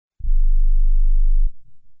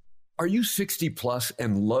Are you 60 plus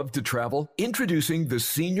and love to travel? Introducing the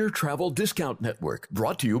Senior Travel Discount Network,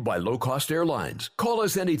 brought to you by Low Cost Airlines. Call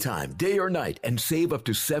us anytime, day or night, and save up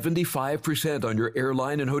to 75% on your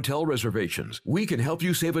airline and hotel reservations. We can help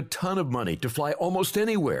you save a ton of money to fly almost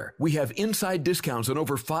anywhere. We have inside discounts on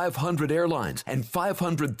over 500 airlines and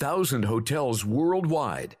 500,000 hotels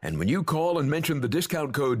worldwide. And when you call and mention the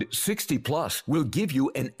discount code 60 plus, we'll give you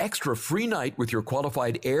an extra free night with your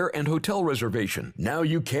qualified air and hotel reservation. Now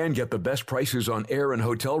you can get the best prices on air and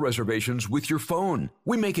hotel reservations with your phone.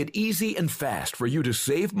 We make it easy and fast for you to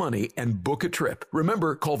save money and book a trip.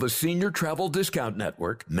 Remember, call the Senior Travel Discount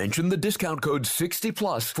Network, mention the discount code 60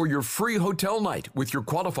 plus for your free hotel night with your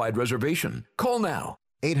qualified reservation. Call now.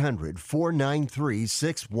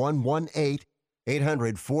 800-493-6118.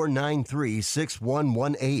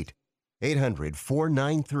 800-493-6118.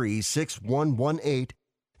 800-493-6118.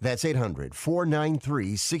 That's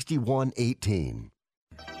 800-493-6118.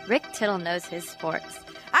 Rick Tittle knows his sports.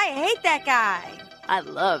 I hate that guy. I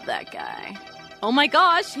love that guy. Oh my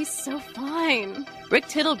gosh, he's so fine. Rick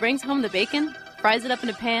Tittle brings home the bacon, fries it up in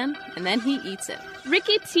a pan, and then he eats it.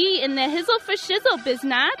 Ricky T in the hizzle for shizzle,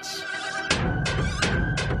 biznatch.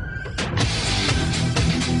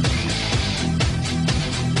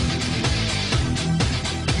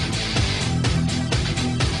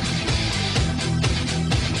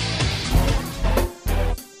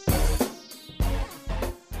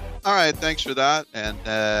 All right, thanks for that. And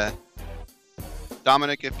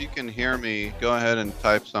Dominic, if you can hear me, go ahead and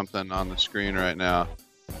type something on the screen right now.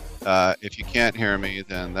 If you can't hear me,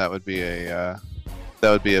 then that would be a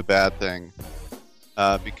bad thing.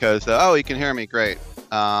 Because you can hear me, great.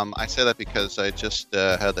 I say that because I just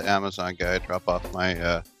had the Amazon guy drop off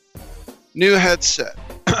my new headset,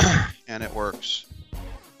 and it works.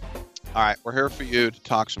 All right, we're here for you to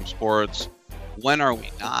talk some sports. When are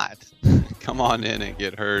we not? Come on in and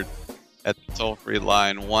get heard at the toll-free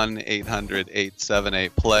line,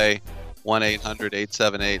 1-800-878-PLAY,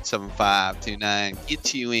 1-800-878-7529.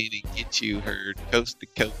 Get you in and get you heard, coast to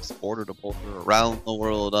coast, border to border, around the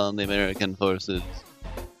world on the American Forces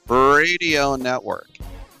Radio Network.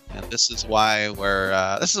 And this is why we're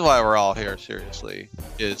all here. Seriously,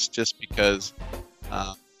 is just because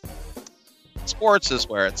sports is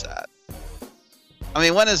where it's at. I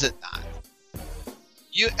mean, when is it not?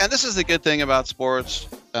 And this is the good thing about sports,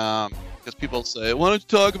 because people say, why don't you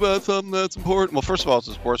talk about something that's important? Well, first of all, it's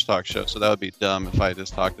a sports talk show, so that would be dumb if I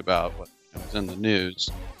just talked about what was in the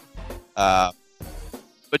news. But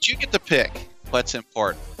you get to pick what's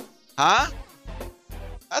important. Huh?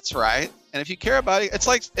 That's right. And if you care about it, it's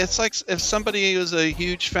like if somebody was a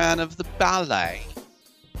huge fan of the ballet.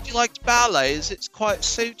 If you liked ballets, it's quite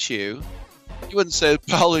suits you. You wouldn't say,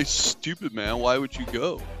 ballet's stupid, man. Why would you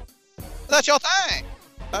go? That's your thing.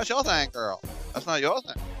 That's your thing, girl. That's not your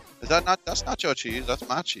thing. That's not your cheese. That's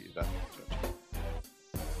my cheese.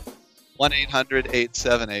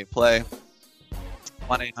 1-800-878-PLAY.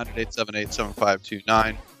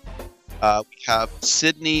 1-800-878-7529. We have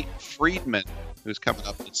Sydney Friedman, who's coming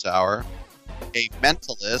up this hour, a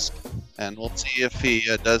mentalist, and we'll see if he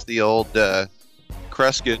does the old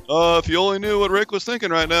Kreskin. Oh, if you only knew what Rick was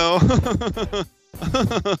thinking right now.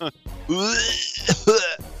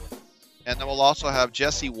 And then we'll also have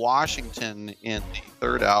Jesse Washington in the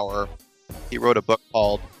third hour. He wrote a book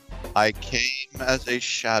called I Came as a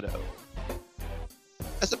Shadow.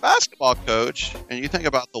 As a basketball coach, and you think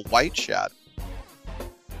about the white shadow,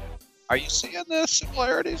 are you seeing the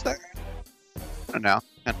similarities there? I don't know.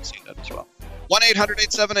 I can see that as well.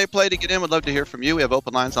 1-800-878-PLAY to get in. Would love to hear from you. We have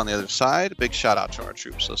open lines on the other side. Big shout out to our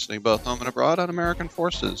troops listening both home and abroad on American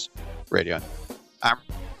Forces Radio.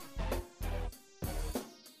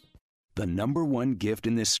 The number one gift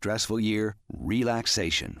in this stressful year?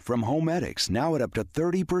 Relaxation. From Homedics, now at up to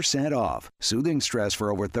 30% off. Soothing stress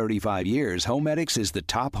for over 35 years, Homedics is the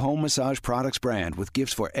top home massage products brand with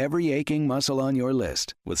gifts for every aching muscle on your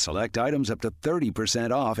list. With select items up to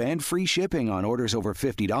 30% off and free shipping on orders over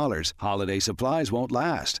 $50, holiday supplies won't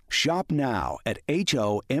last. Shop now at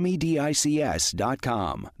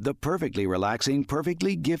HOMEDICS.com. The perfectly relaxing,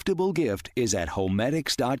 perfectly giftable gift is at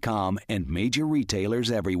Homedics.com and major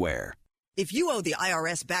retailers everywhere. If you owe the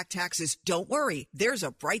IRS back taxes, don't worry. There's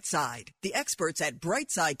a bright side. The experts at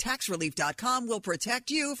BrightSideTaxRelief.com will protect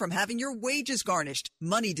you from having your wages garnished,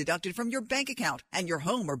 money deducted from your bank account, and your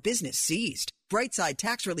home or business seized.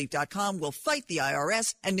 BrightSideTaxRelief.com will fight the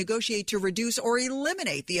IRS and negotiate to reduce or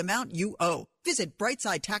eliminate the amount you owe. Visit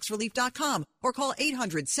BrightSideTaxRelief.com or call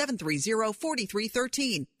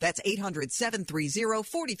 800-730-4313. That's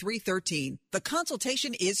 800-730-4313. The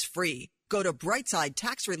consultation is free. Go to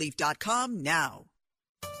BrightSideTaxRelief.com now.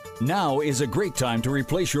 Now is a great time to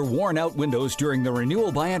replace your worn-out windows during the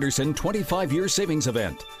Renewal by Andersen 25-year savings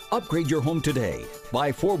event. Upgrade your home today.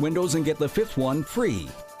 Buy 4 windows and get the 5th one free.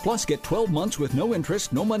 Plus, get 12 months with no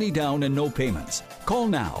interest, no money down, and no payments. Call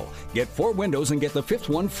now. Get 4 windows and get the 5th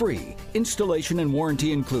one free. Installation and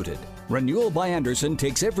warranty included. Renewal by Andersen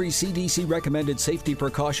takes every CDC-recommended safety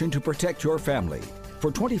precaution to protect your family.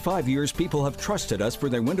 For 25 years, people have trusted us for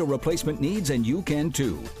their window replacement needs, and you can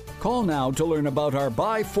too. Call now to learn about our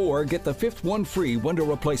buy 4, get the 5th one free window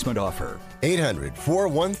replacement offer.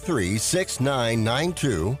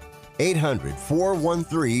 800-413-6992.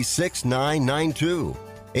 800-413-6992.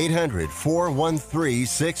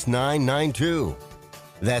 800-413-6992.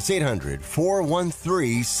 That's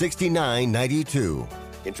 800-413-6992.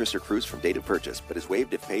 Interest accrues from date of purchase, but is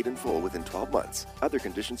waived if paid in full within 12 months. Other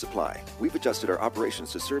conditions apply. We've adjusted our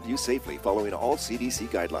operations to serve you safely following all CDC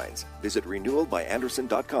guidelines. Visit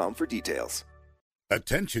renewalbyandersen.com for details.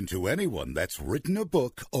 Attention to anyone that's written a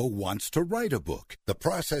book or wants to write a book. The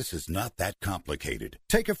process is not that complicated.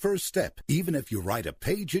 Take a first step. Even if you write a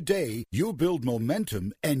page a day, you'll build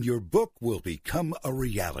momentum and your book will become a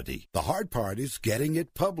reality. The hard part is getting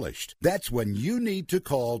it published. That's when you need to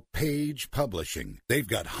call Page Publishing. They've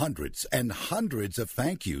got hundreds and hundreds of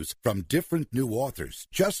thank yous from different new authors,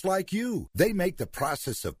 just like you. They make the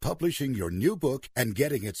process of publishing your new book and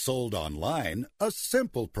getting it sold online a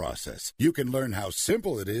simple process. You can learn how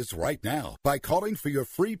simple it is right now by calling for your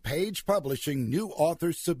free Page Publishing new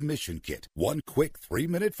author submission kit. One quick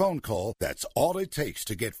 3-minute phone call, that's all it takes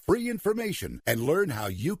to get free information and learn how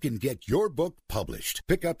you can get your book published.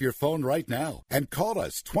 Pick up your phone right now and call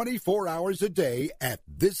us 24 hours a day at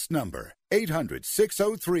this number.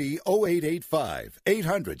 800-603-0885.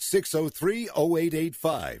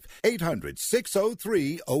 800-603-0885.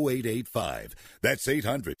 800-603-0885. That's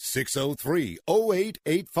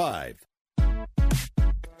 800-603-0885.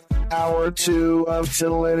 Hour 2 of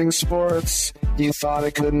titillating sports. You thought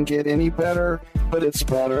it couldn't get any better, but it's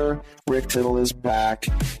better. Rick Tittle is back.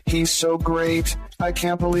 He's so great. I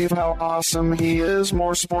can't believe how awesome he is.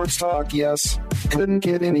 More sports talk, yes. Couldn't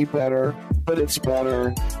get any better, but it's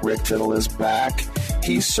better. Rick Tittle is back.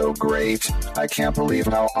 He's so great. I can't believe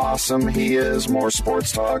how awesome he is. More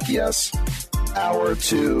sports talk, yes. Hour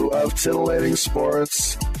 2 of titillating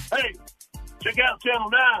sports. Hey, check out Channel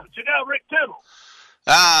 9. Check out Rick Tittle.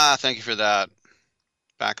 Thank you for that.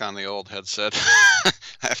 Back on the old headset. I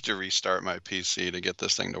have to restart my PC to get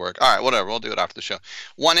this thing to work. All right, whatever. We'll do it after the show.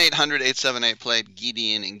 1-800-878-PLAY,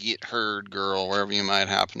 Gideon and Get Heard Girl, wherever you might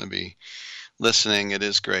happen to be listening. It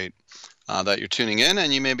is great that you're tuning in,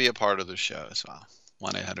 and you may be a part of the show as well.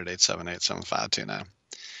 1-800-878-7529.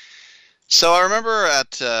 So I remember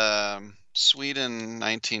at Sweden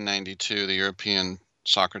 1992, the European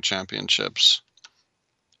Soccer Championships,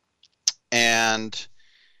 and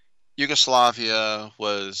Yugoslavia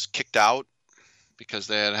was kicked out because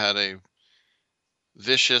they had had a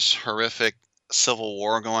vicious, horrific civil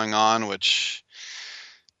war going on, which,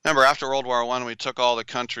 remember, after World War I, we took all the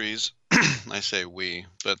countries, I say we,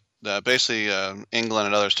 but basically England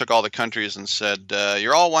and others took all the countries and said,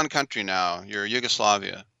 you're all one country now, you're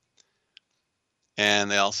Yugoslavia. And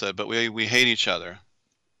they all said, but we hate each other.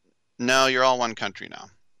 No, you're all one country now.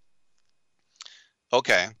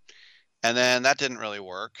 Okay. And then that didn't really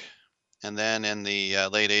work. And then in the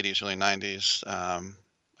late 80s, early 90s,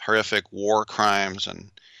 horrific war crimes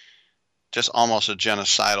and just almost a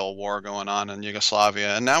genocidal war going on in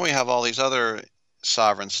Yugoslavia. And now we have all these other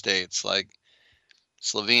sovereign states like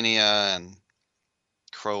Slovenia and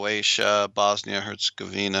Croatia,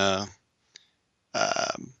 Bosnia-Herzegovina.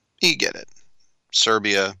 You get it.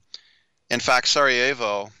 Serbia. In fact,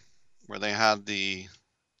 Sarajevo, where they had the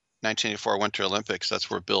 1984 Winter Olympics,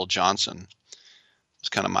 that's where Bill Johnson was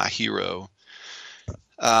kind of my hero.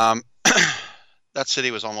 That city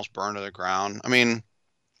was almost burned to the ground. I mean,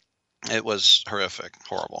 it was horrific,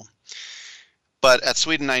 horrible. But at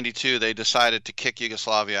Sweden 92, they decided to kick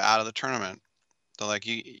Yugoslavia out of the tournament. They're like,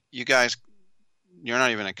 you guys, you're not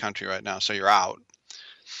even a country right now, so you're out.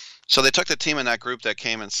 So they took the team in that group that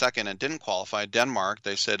came in second and didn't qualify, Denmark.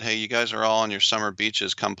 They said, hey, you guys are all on your summer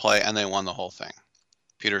beaches, come play, and they won the whole thing.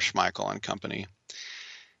 Peter Schmeichel and company,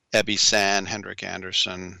 Ebbe Sand, Henrik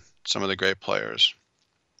Anderson, some of the great players.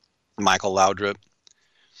 Michael Laudrup.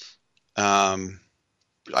 I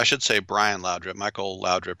should say Brian Laudrup. Michael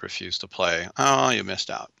Laudrup refused to play. Oh, you missed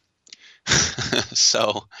out.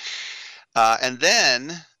 So, and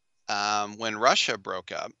then when Russia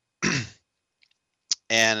broke up,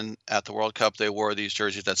 and at the World Cup they wore these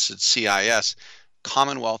jerseys that said CIS,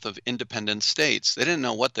 Commonwealth of Independent States. They didn't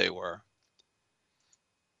know what they were.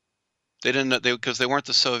 They didn't know, because they weren't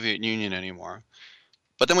the Soviet Union anymore.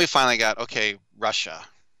 But then we finally got, okay, Russia,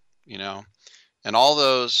 and all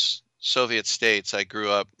those Soviet states I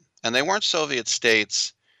grew up, and they weren't Soviet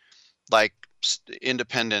states like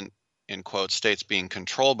independent, in quotes, states being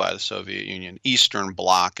controlled by the Soviet Union, Eastern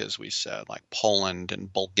Bloc, as we said, like Poland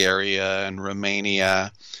and Bulgaria and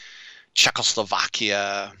Romania,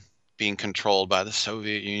 Czechoslovakia being controlled by the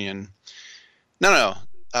Soviet Union. No.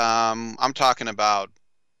 I'm talking about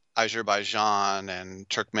Azerbaijan and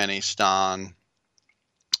Turkmenistan,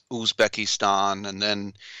 Uzbekistan, and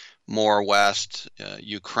then more west,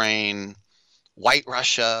 Ukraine, White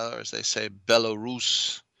Russia, or as they say,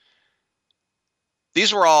 Belarus.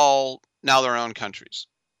 These were all now their own countries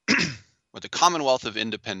with the Commonwealth of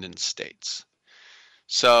Independent States.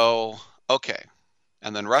 So, okay.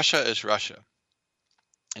 And then Russia is Russia.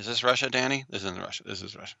 Is this Russia, Danny? This isn't Russia. This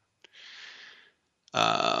is Russia.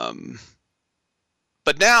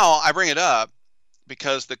 But now I bring it up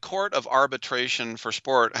because the Court of Arbitration for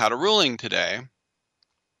Sport had a ruling today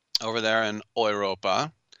over there in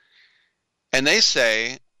Europa. And they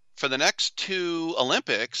say for the next 2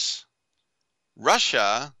 Olympics,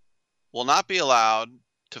 Russia will not be allowed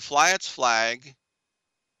to fly its flag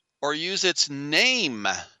or use its name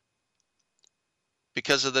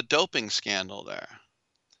because of the doping scandal there.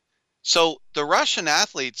 So the Russian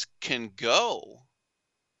athletes can go,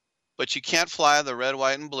 but you can't fly the red,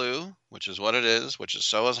 white, and blue, which is what it is, which is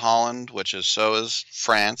so is Holland, which is so is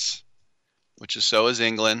France, which is so is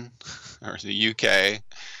England, or the UK.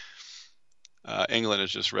 England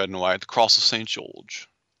is just red and white, the Cross of St. George.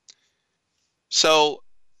 So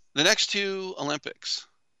the next 2 Olympics,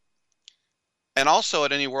 and also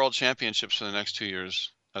at any World Championships for the next 2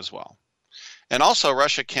 years as well. And also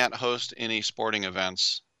Russia can't host any sporting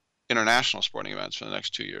events, international sporting events for the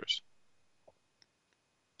next 2 years.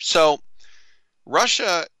 So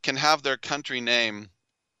Russia can have their country name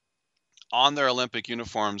on their Olympic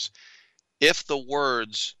uniforms if the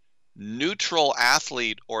words neutral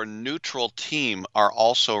athlete or neutral team are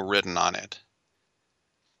also written on it.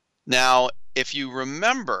 Now, if you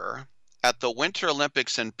remember at the Winter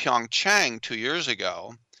Olympics in Pyeongchang 2 years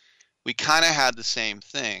ago, we kind of had the same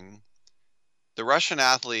thing. The Russian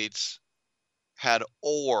athletes had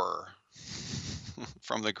oar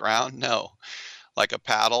from the ground. No. Like a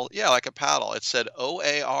paddle? Yeah, like a paddle. It said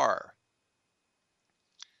OAR,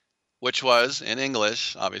 which was, in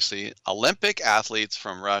English, obviously, Olympic athletes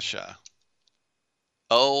from Russia.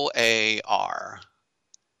 OAR.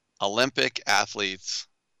 Olympic athletes,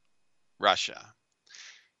 Russia.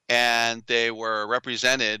 And they were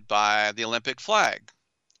represented by the Olympic flag.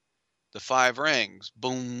 The 5 rings.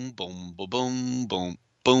 Boom, boom, boom, boom, boom.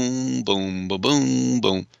 Boom, boom, boom, boom,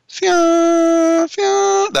 boom. Fia,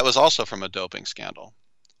 fia. That was also from a doping scandal.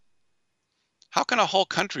 How can a whole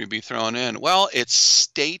country be thrown in? Well, it's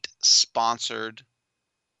state-sponsored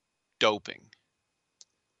doping.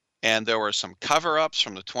 And there were some cover-ups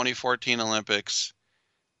from the 2014 Olympics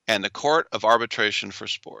and the Court of Arbitration for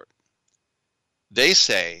Sport. They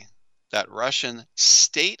say that Russian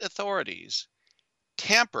state authorities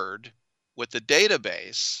tampered with the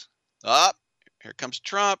database. Here comes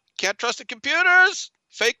Trump. Can't trust the computers.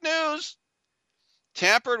 Fake news.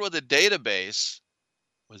 Tampered with a database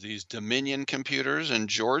with these Dominion computers in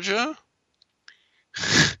Georgia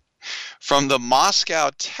from the Moscow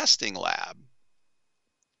testing lab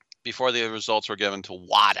before the results were given to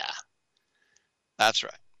WADA. That's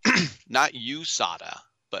right. Not USADA,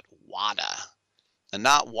 but WADA. And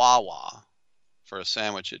not Wawa for a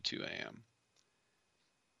sandwich at 2 a.m.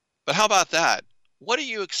 But how about that? What do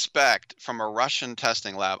you expect from a Russian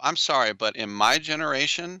testing lab? I'm sorry, but in my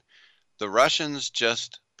generation, the Russians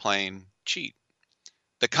just plain cheat.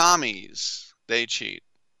 The commies, they cheat.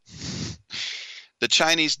 The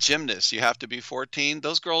Chinese gymnasts, you have to be 14.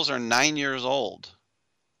 Those girls are 9 years old.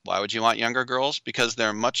 Why would you want younger girls? Because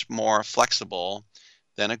they're much more flexible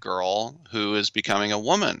than a girl who is becoming a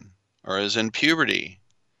woman or is in puberty.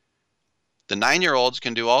 The 9-year-olds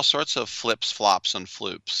can do all sorts of flips, flops, and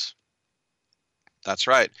floops. That's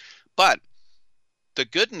right. But the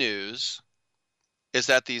good news is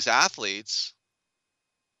that these athletes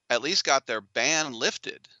at least got their ban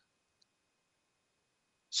lifted.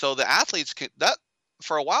 So the athletes can, that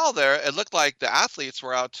for a while there, it looked like the athletes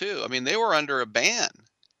were out too. I mean, they were under a ban.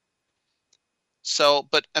 So,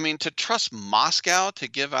 but I mean, to trust Moscow to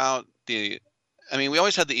give out we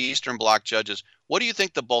always had the Eastern Bloc judges. What do you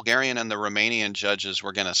think the Bulgarian and the Romanian judges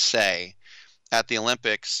were going to say at the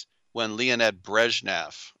Olympics when Leonid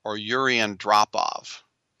Brezhnev or Yuri Andropov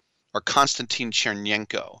or Konstantin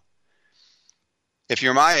Chernenko? If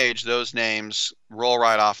you're my age, those names roll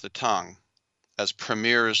right off the tongue as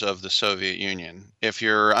premiers of the Soviet Union. If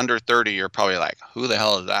you're under 30, you're probably like, who the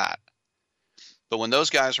hell is that? But when those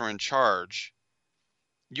guys were in charge,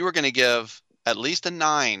 you were going to give at least a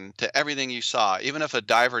 9 to everything you saw, even if a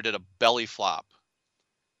diver did a belly flop.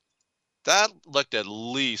 That looked at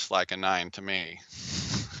least like a 9 to me.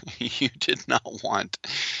 You did not want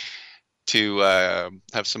to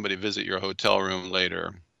have somebody visit your hotel room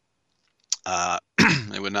later.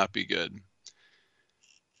 It would not be good.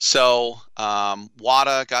 So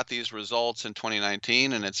WADA got these results in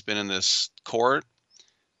 2019, and it's been in this court.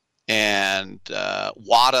 And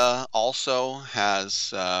WADA also has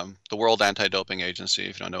the World Anti-Doping Agency,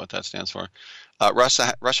 if you don't know what that stands for.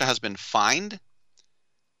 Russia has been fined.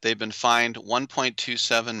 They've been fined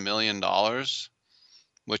 $1.27 million,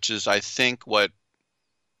 which is, I think, what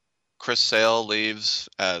Chris Sale leaves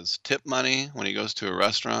as tip money when he goes to a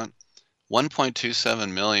restaurant.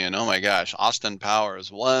 $1.27 million. Oh my gosh. Austin Powers,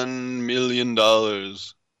 $1 million.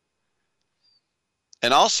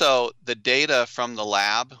 And also the data from the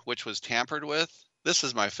lab, which was tampered with. This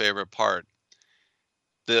is my favorite part.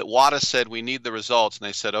 The WADA said, we need the results. And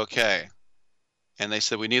they said, okay. And they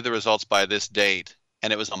said, we need the results by this date.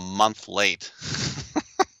 And it was a month late.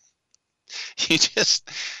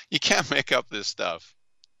 You can't make up this stuff.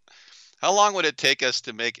 How long would it take us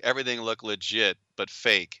to make everything look legit but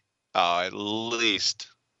fake? At least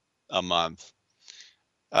a month.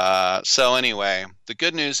 So anyway, the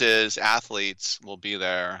good news is athletes will be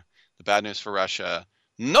there. The bad news for Russia,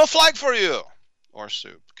 no flag for you or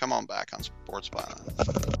soup. Come on back on Sports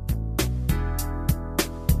Byline.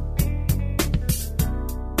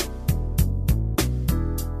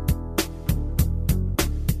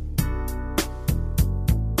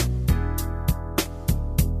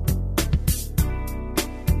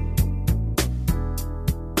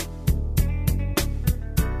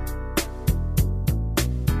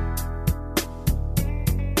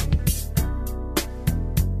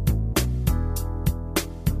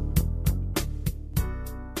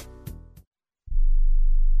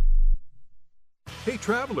 Hey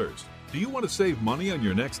travelers, do you want to save money on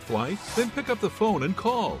your next flight? Then pick up the phone and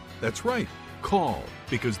call. That's right, call,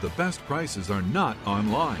 because the best prices are not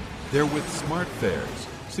online. They're with SmartFares.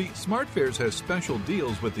 See, SmartFares has special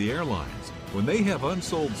deals with the airlines. When they have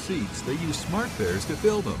unsold seats, they use SmartFares to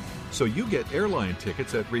fill them. So you get airline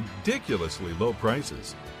tickets at ridiculously low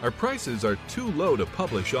prices. Our prices are too low to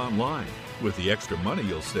publish online. With the extra money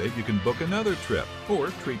you'll save, you can book another trip or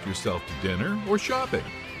treat yourself to dinner or shopping.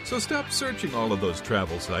 So stop searching all of those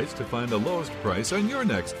travel sites to find the lowest price on your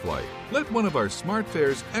next flight. Let one of our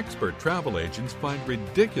SmartFares expert travel agents find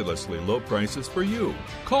ridiculously low prices for you.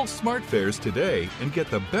 Call SmartFares today and get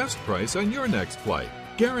the best price on your next flight.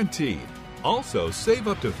 Guaranteed. Also, save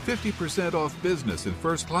up to 50% off business and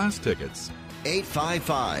first class tickets.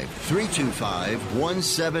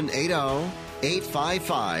 855-325-1780.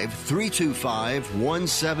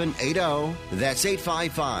 855-325-1780. That's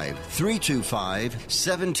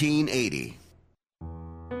 855-325-1780.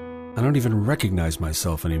 I don't even recognize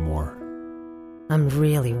myself anymore. I'm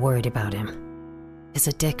really worried about him. His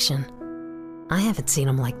addiction. I haven't seen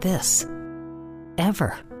him like this.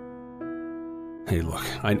 Ever. Hey, look,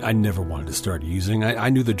 I never wanted to start using. I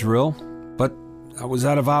knew the drill, but I was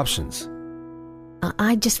out of options.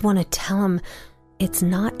 I just want to tell him it's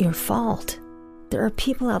not your fault. There are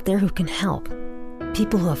people out there who can help.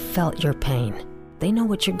 People who have felt your pain. They know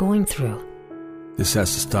what you're going through. This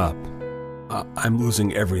has to stop. I'm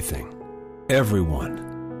losing everything.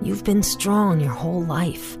 Everyone. You've been strong your whole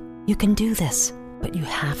life. You can do this, but you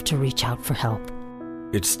have to reach out for help.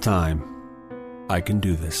 It's time. I can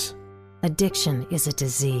do this. Addiction is a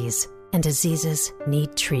disease, and diseases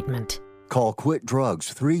need treatment. Call Quit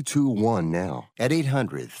Drugs 321 now at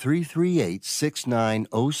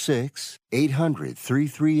 800-338-6906.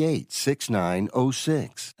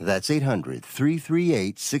 800-338-6906. That's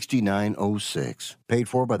 800-338-6906. Paid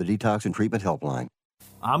for by the Detox and Treatment Helpline.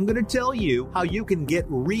 I'm going to tell you how you can get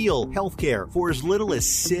real health care for as little as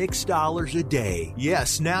 $6 a day.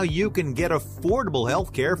 Yes, now you can get affordable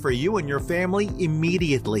health care for you and your family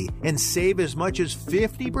immediately and save as much as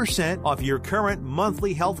 50% off your current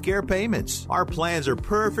monthly health care payments. Our plans are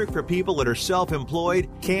perfect for people that are self-employed,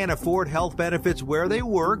 can't afford health benefits where they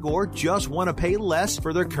work, or just want to pay less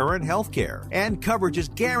for their current health care. And coverage is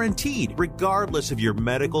guaranteed regardless of your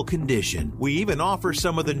medical condition. We even offer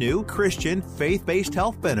some of the new Christian faith-based health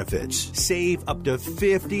health benefits. Save up to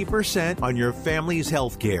 50% on your family's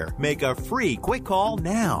health care. Make a free quick call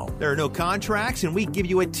now. There are no contracts, and we give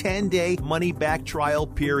you a 10-day money-back trial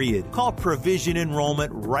period. Call Provision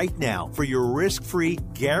Enrollment right now for your risk-free,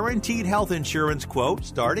 guaranteed health insurance quote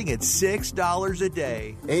starting at $6 a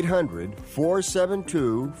day.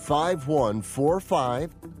 800-472-5145.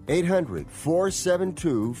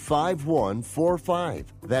 800-472-5145.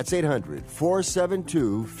 That's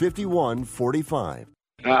 800-472-5145.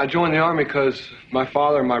 I joined the Army because my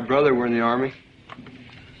father and my brother were in the Army.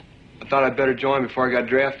 I thought I'd better join before I got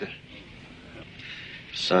drafted.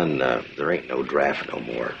 Son, there ain't no draft no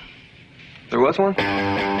more. There was one?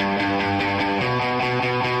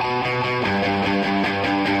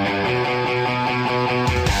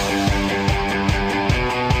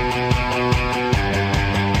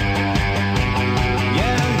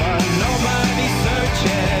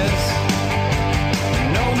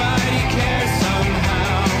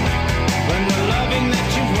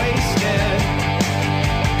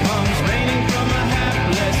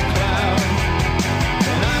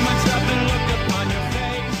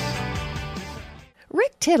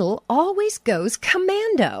 Rick Tittle always goes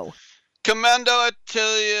commando. Commando, I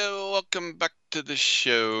tell you. Welcome back to the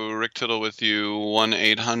show. Rick Tittle with you,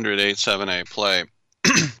 1-800-878-PLAY.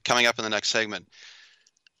 Coming up in the next segment,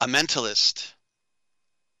 A Mentalist.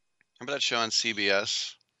 Remember that show on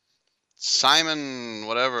CBS? Simon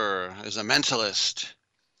whatever is a mentalist.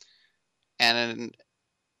 And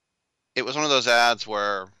it was one of those ads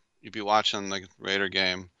where you'd be watching the Raider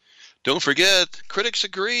game. Don't forget, critics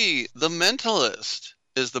agree, The Mentalist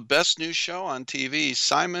is the best new show on TV.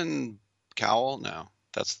 Simon Cowell? No,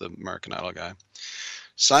 that's the American Idol guy.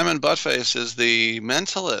 Simon Buttface is the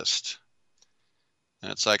Mentalist.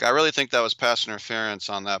 And it's like, I really think that was pass interference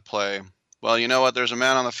on that play. Well, you know what? There's a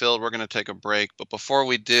man on the field. We're going to take a break. But before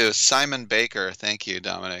we do, Simon Baker. Thank you,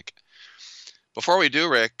 Dominic. Before we do,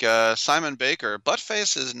 Rick, Simon Baker,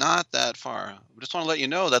 Buttface is not that far. I just want to let you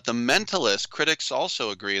know that The Mentalist, critics also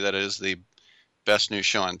agree that it is the best new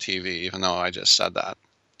show on TV, even though I just said that.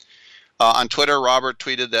 On Twitter, Robert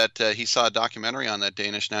tweeted that he saw a documentary on that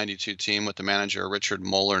Danish 92 team with the manager Richard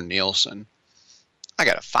Moller-Nielsen. I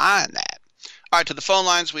got to find that. All right, to the phone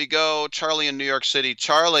lines we go. Charlie in New York City.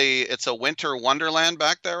 Charlie, it's a winter wonderland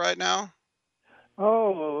back there right now?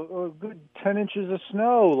 Oh, a good 10 inches of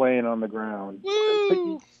snow laying on the ground.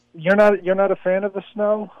 You're not a fan of the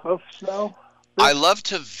snow? I love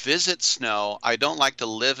to visit snow. I don't like to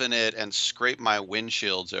live in it and scrape my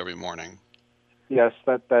windshields every morning. Yes,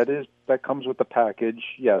 that comes with the package.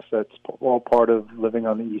 Yes, that's all part of living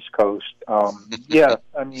on the East Coast. Yeah,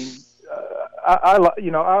 I mean, I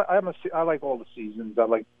like all the seasons. I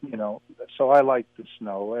like, so I like the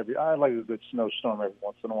snow. I like a good snowstorm every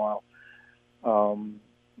once in a while.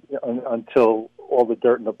 Until all the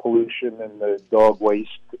dirt and the pollution and the dog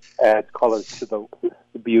waste add color to the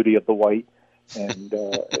beauty of the white. And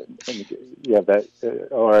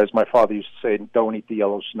or as my father used to say, don't eat the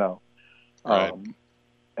yellow snow. Right.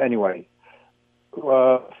 Anyway,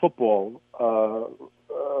 football,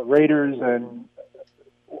 Raiders, and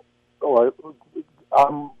you were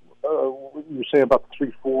saying about the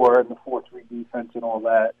 3-4 and the 4-3 defense and all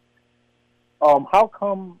that. How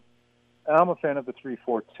come? And I'm a fan of the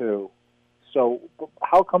 3-4-2. So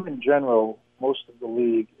how come in general most of the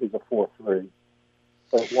league is a 4-3?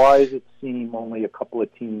 But why does it seem only a couple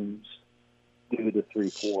of teams do the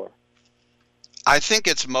 3-4? I think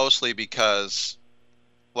it's mostly because,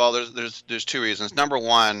 well, there's two reasons. Number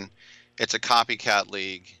one, it's a copycat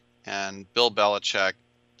league, and Bill Belichick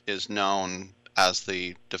is known as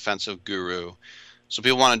the defensive guru. So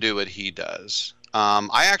people want to do what he does.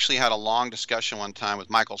 I actually had a long discussion one time with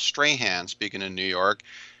Michael Strahan, speaking in New York,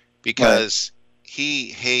 because he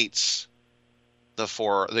hates the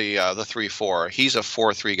 3-4. He's a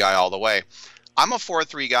 4-3 guy all the way. I'm a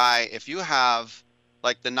 4-3 guy. If you have,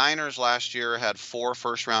 like the Niners last year had 4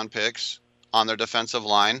 first-round picks on their defensive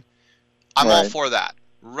line, I'm all for that.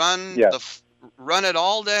 Run it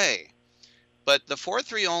all day. But the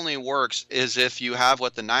 4-3 only works is if you have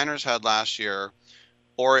what the Niners had last year,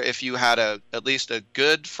 or if you had at least a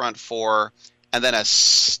good front four and then a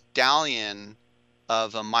stallion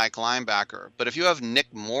of a Mike linebacker. But if you have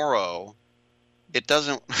Nick Morrow, it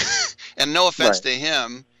doesn't – and no offense to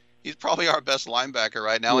him, he's probably our best linebacker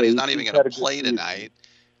right now, and he's not even going to play tonight.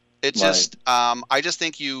 It just I just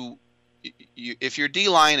think you if your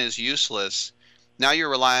D-line is useless, now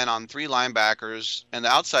you're relying on 3 linebackers, and the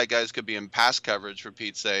outside guys could be in pass coverage, for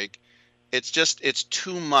Pete's sake. It's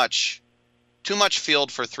too much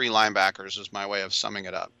field for 3 linebackers is my way of summing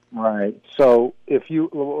it up. Right. So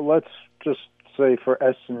let's just say for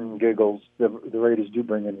S and giggles, the Raiders do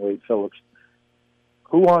bring in Wade Phillips.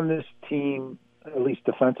 Who on this team, at least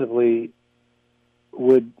defensively,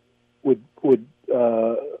 would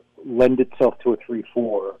lend itself to a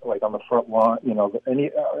 3-4, like on the front line? You know,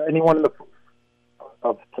 anyone in the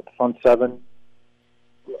front seven,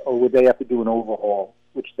 or would they have to do an overhaul,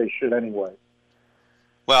 which they should anyway?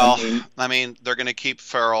 Well, I mean, they're going to keep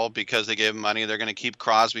Farrell because they gave him money. They're going to keep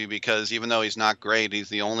Crosby because even though he's not great, he's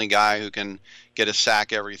the only guy who can get a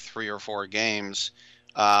sack every 3 or 4 games.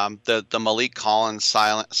 The Malik Collins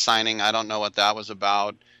signing, I don't know what that was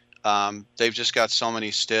about. They've just got so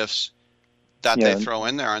many stiffs that they throw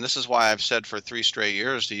in there. And this is why I've said for 3 straight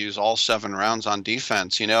years to use all 7 rounds on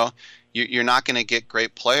defense. You know, you're not going to get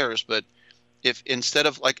great players, but if instead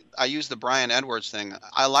of, like, I use the Brian Edwards thing,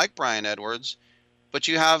 I like Brian Edwards, but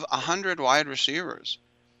you have 100 wide receivers.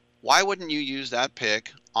 Why wouldn't you use that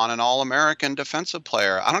pick on an All-American defensive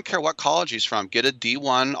player? I don't care what college he's from. Get a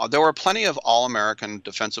D1. There were plenty of All-American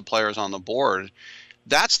defensive players on the board.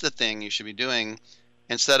 That's the thing you should be doing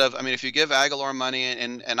instead of, I mean, if you give Aguilar money,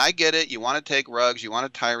 and I get it, you want to take Ruggs, you want a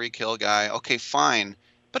Tyreek Hill guy, okay, fine.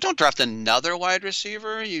 But don't draft another wide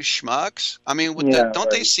receiver, you schmucks. I mean, don't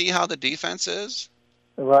they see how the defense is?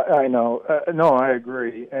 I know. No, I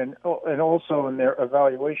agree. And also in their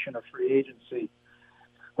evaluation of free agency,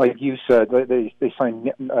 like you said, they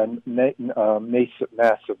signed Nassib,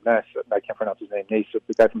 I can't pronounce his name, Nassib,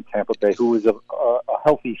 the guy from Tampa Bay, who was a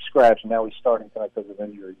healthy scratch, and now he's starting tonight because of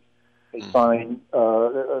injuries. They signed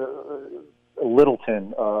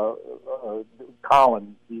Littleton,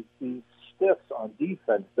 Collins, these stiffs on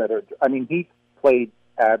defense that are, I mean, he played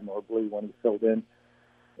admirably when he filled in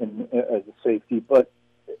as a safety, but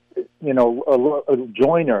you know, a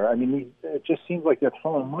Joyner. I mean, it just seems like they're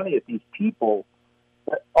throwing money at these people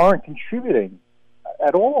that aren't contributing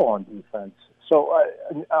at all on defense. So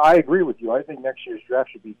I agree with you. I think next year's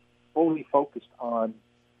draft should be fully focused on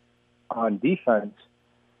defense.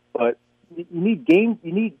 But you need game.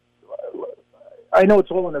 You need. I know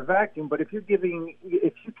it's all in a vacuum, but if you can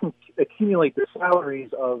accumulate the salaries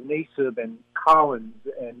of Nassib and Collins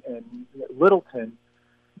and Littleton,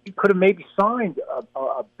 you could have maybe signed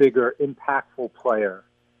a bigger, impactful player.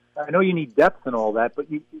 I know you need depth and all that, but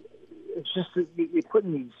it's just you're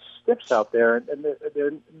putting these stiffs out there, and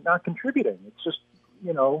they're not contributing. It's just,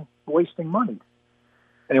 you know, wasting money.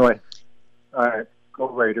 Anyway, all right, go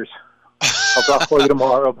Raiders. I'll call you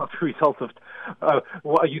tomorrow about the result of.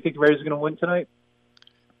 You think the Raiders are going to win tonight?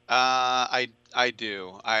 I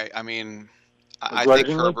do. I mean, I think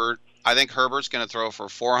Herbert's going to throw for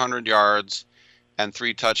 400 yards and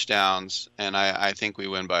 3 touchdowns, and I think we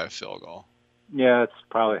win by a field goal. Yeah, that's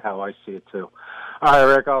probably how I see it too. All right,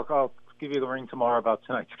 Rick, I'll give you the ring tomorrow about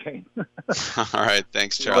tonight's game. All right,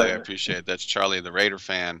 thanks, Charlie. I appreciate it. That's Charlie, the Raider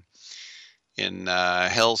fan in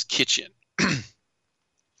Hell's Kitchen.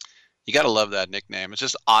 You got to love that nickname. It's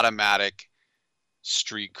just automatic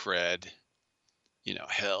street cred. You know,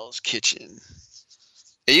 Hell's Kitchen.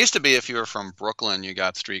 It used to be if you were from Brooklyn, you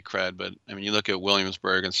got street cred, but I mean, you look at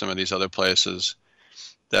Williamsburg and some of these other places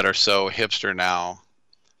that are so hipster now.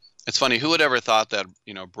 It's funny, who would ever thought that,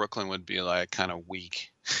 you know, Brooklyn would be like kind of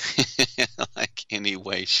weak, like any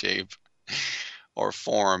way, shape, or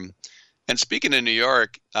form. And speaking of New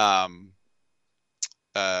York, Ryan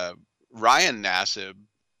Nassib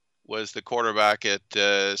was the quarterback at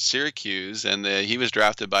Syracuse, and he was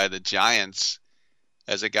drafted by the Giants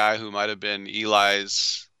as a guy who might have been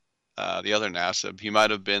Eli's, the other Nassib. He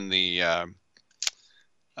might have been the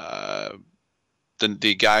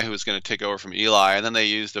guy who was going to take over from Eli, and then they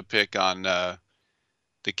used a pick on the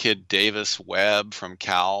kid Davis Webb from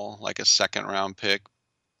Cal, like a 2nd-round pick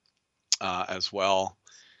as well.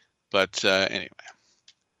 But anyway,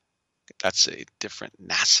 that's a different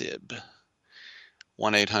Nassib.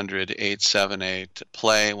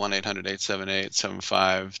 1-800-878-PLAY,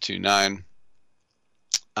 1-800-878-7529.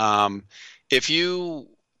 If you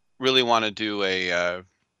really want to do a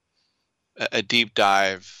deep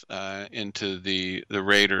dive into the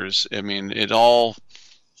Raiders, I mean, it all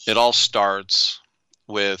starts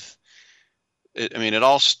with. It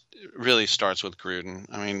all really starts with Gruden.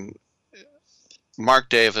 I mean, Mark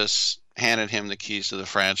Davis handed him the keys to the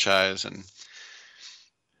franchise, and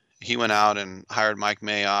he went out and hired Mike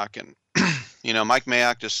Mayock, and you know, Mike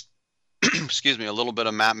Mayock just excuse me, a little bit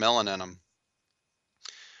of Matt Millen in him.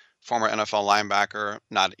 Former NFL linebacker,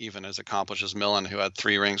 not even as accomplished as Millen, who had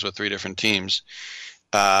 3 rings with 3 different teams,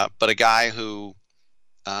 but a guy who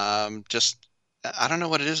just, I don't know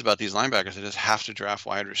what it is about these linebackers. They just have to draft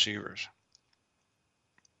wide receivers.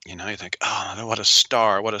 You know, you think, oh, what a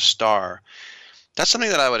star, what a star. That's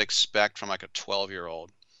something that I would expect from like a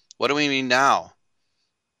 12-year-old. What do we mean now?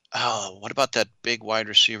 Oh, what about that big wide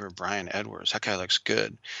receiver, Brian Edwards? That guy looks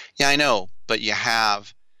good. Yeah, I know, but you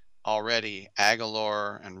have already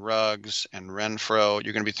Aguilar and Ruggs and Renfro.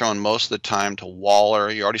 You're going to be throwing most of the time to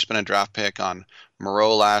Waller. You already spent a draft pick on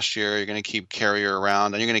Moreau last year. You're going to keep Carrier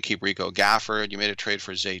around. Then you're going to keep Rico Gafford. You made a trade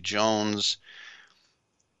for Zay Jones.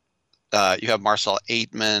 You have Marcel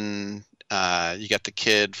Aitman. You got the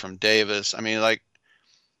kid from Davis. I mean, like,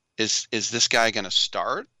 is this guy going to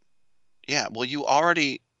start? Yeah, well, you're going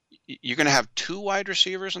to have 2 wide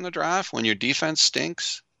receivers in the draft when your defense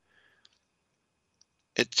stinks.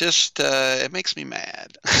 It just it makes me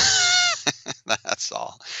mad. That's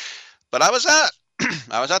all. But I was at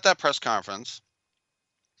that press conference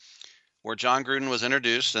where John Gruden was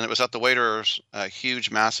introduced, and it was at the Waiters'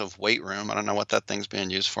 huge, massive weight room. I don't know what that thing's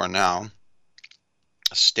being used for now.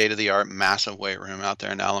 A state-of-the-art, massive weight room out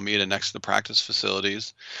there in Alameda next to the practice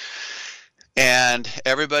facilities. And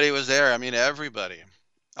everybody was there. I mean, everybody.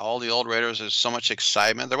 All the old Raiders, there's so much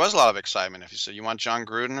excitement. There was a lot of excitement. If you said, you want John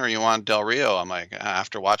Gruden or you want Del Rio? I'm like,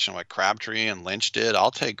 after watching what Crabtree and Lynch did,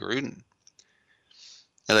 I'll take Gruden.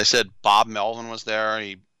 As I said, Bob Melvin was there.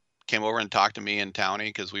 He came over and talked to me and Towney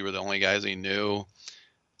because we were the only guys he knew.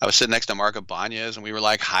 I was sitting next to Mark Ibanez, and we were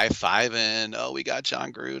like high-fiving. Oh, we got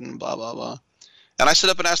John Gruden, blah, blah, blah. And I stood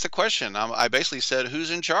up and asked the question. I basically said,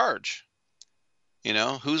 who's in charge? You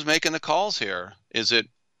know, who's making the calls here? Is it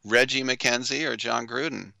Reggie McKenzie or John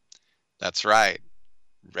Gruden? That's right.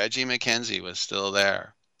 Reggie McKenzie was still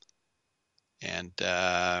there. And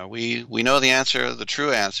we know the answer, the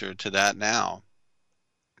true answer to that now.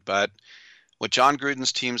 But what John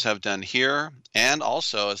Gruden's teams have done here, and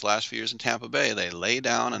also his last few years in Tampa Bay, they lay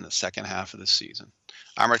down in the second half of the season.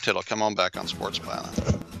 I'm Rick Tittle. Come on back on Sports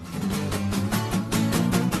Byline.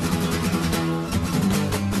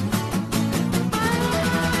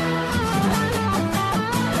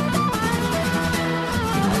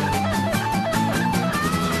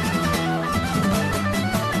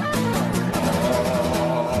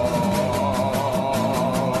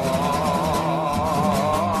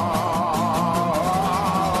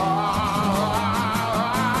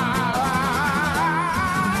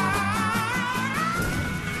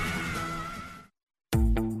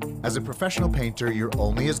 As a professional painter, you're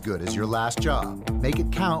only as good as your last job. Make it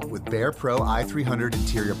count with Behr Pro i300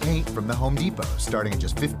 interior paint from the Home Depot, starting at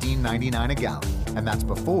just $15.99 a gallon. And that's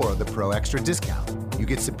before the Pro Extra discount. You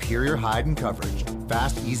get superior hide and coverage,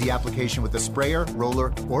 fast, easy application with a sprayer,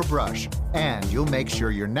 roller, or brush, and you'll make sure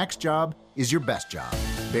your next job is your best job.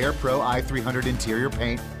 Behr Pro i300 interior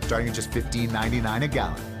paint, starting at just $15.99 a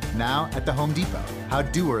gallon. Now at the Home Depot. How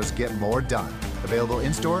doers get more done. Available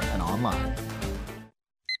in-store and online.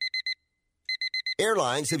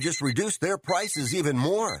 Airlines have just reduced their prices even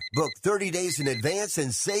more. Book 30 days in advance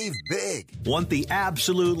and save big. Want the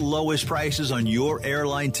absolute lowest prices on your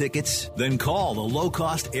airline tickets? Then call the Low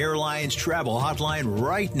Cost Airlines Travel Hotline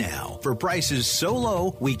right now for prices so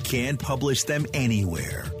low we can't publish them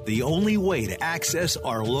anywhere. The only way to access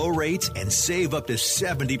our low rates and save up to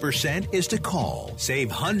 70% is to call.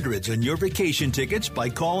 Save hundreds on your vacation tickets by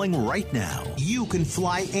calling right now. You can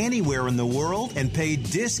fly anywhere in the world and pay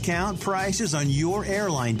discount prices on your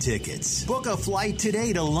airline tickets. Book a flight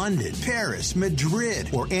today to London, Paris, Madrid,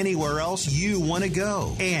 or anywhere else you want to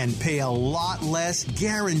go and pay a lot less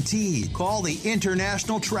guaranteed. Call the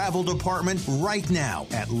International Travel Department right now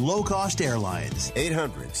at Low Cost Airlines.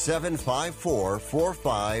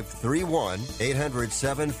 800-754-4531.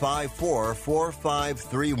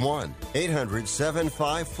 800-754-4531.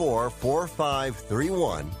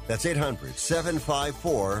 800-754-4531. That's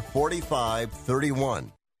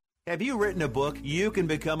 800-754-4531. Have you written a book? You can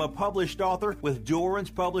become a published author with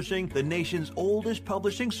Dorrance Publishing, the nation's oldest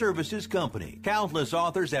publishing services company. Countless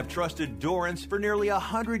authors have trusted Dorrance for nearly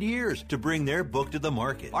 100 years to bring their book to the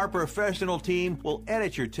market. Our professional team will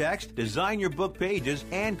edit your text, design your book pages,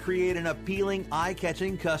 and create an appealing,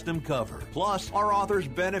 eye-catching custom cover. Plus, our authors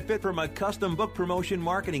benefit from a custom book promotion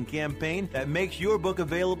marketing campaign that makes your book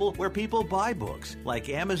available where people buy books, like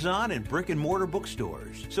Amazon and brick-and-mortar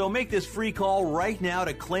bookstores. So make this free call right now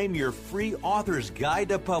to claim your free author's guide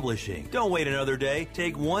to publishing. Don't wait another day.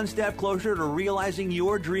 Take one step closer to realizing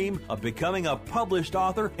your dream of becoming a published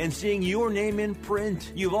author and seeing your name in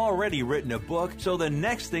print. You've already written a book, so the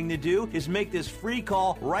next thing to do is make this free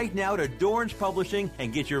call right now to Dorrance Publishing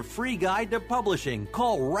and get your free guide to publishing.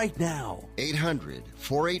 Call right now.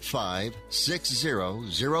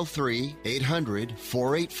 800-485-6003.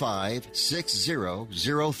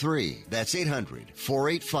 800-485-6003. That's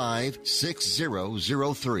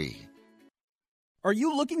 800-485-6003. Are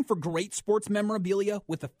you looking for great sports memorabilia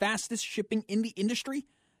with the fastest shipping in the industry?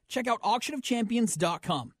 Check out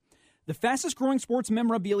auctionofchampions.com. The fastest growing sports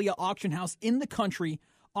memorabilia auction house in the country,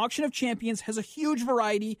 Auction of Champions has a huge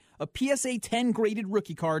variety of PSA 10 graded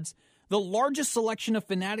rookie cards, the largest selection of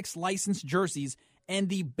Fanatics licensed jerseys, and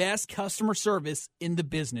the best customer service in the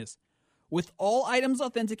business. With all items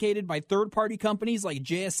authenticated by third-party companies like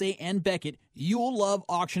JSA and Beckett, you'll love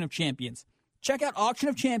Auction of Champions. Check out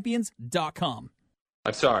auctionofchampions.com.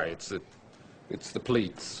 I'm sorry, it's the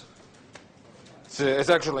pleats. It's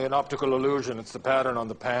actually an optical illusion. It's the pattern on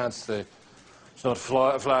the pants. It's not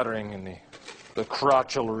flattering in the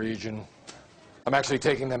crotchal region. I'm actually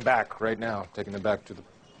taking them back right now, taking them back to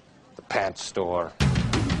the pants store.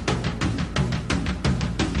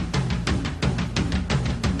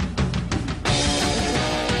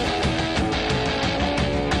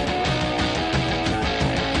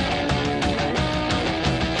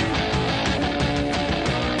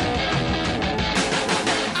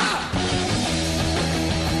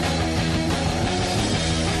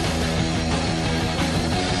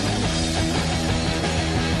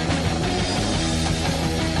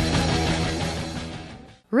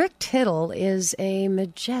 Rick Tittle is a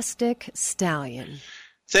majestic stallion.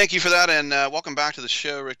 Thank you for that, and welcome back to the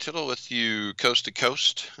show. Rick Tittle with you coast to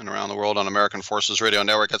coast and around the world on American Forces Radio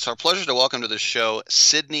Network. It's our pleasure to welcome to the show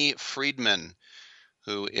Sidney Friedman,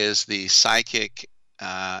 who is the psychic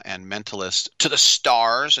and mentalist to the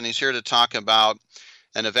stars, and he's here to talk about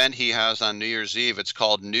an event he has on New Year's Eve. It's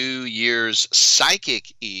called New Year's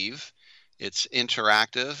Psychic Eve. It's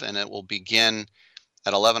interactive, and it will begin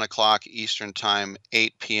at 11 o'clock Eastern Time,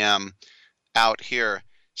 8 p.m. out here.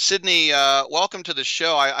 Sidney, welcome to the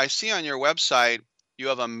show. I see on your website you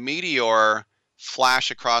have a meteor flash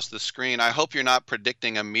across the screen. I hope you're not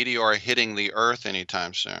predicting a meteor hitting the Earth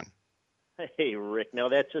anytime soon. Hey, Rick. No,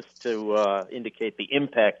 that's just to indicate the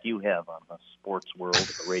impact you have on the sports world and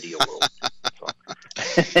the radio world.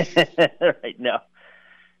 Right, no.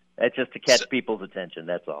 That's just to catch people's attention,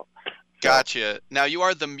 that's all. Gotcha. Now, you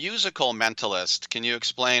are the musical mentalist. Can you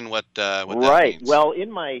explain what that right. means? Well,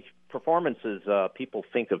 in my performances, people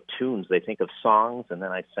think of tunes. They think of songs, and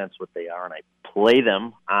then I sense what they are, and I play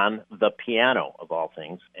them on the piano, of all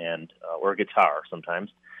things, and or guitar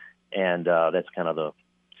sometimes. And that's kind of the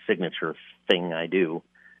signature thing I do.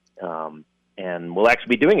 And we'll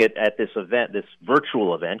actually be doing it at this event, this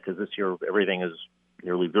virtual event, because this year everything is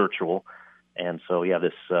nearly virtual. And so, yeah,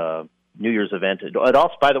 this New Year's event. It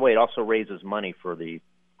also, by the way, it also raises money for the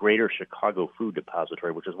Greater Chicago Food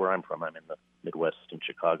Depository, which is where I'm from. I'm in the Midwest in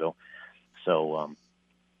Chicago. So,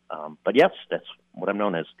 but yes, that's what I'm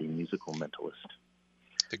known as, the musical mentalist.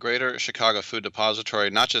 The Greater Chicago Food Depository,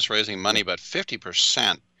 not just raising money, but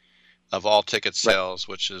 50% of all ticket sales,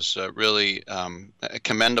 right, which is really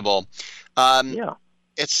commendable. Yeah.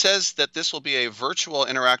 It says that this will be a virtual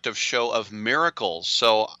interactive show of miracles.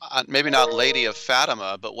 So maybe not Lady of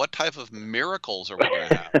Fatima, but what type of miracles are we going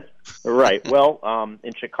to have? Right. Well,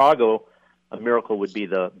 in Chicago, a miracle would be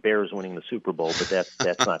the Bears winning the Super Bowl, but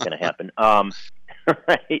that's not going to happen.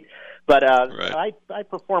 Right. But right. I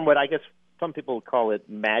perform what I guess some people would call it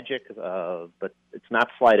magic, but it's not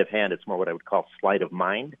sleight of hand. It's more what I would call sleight of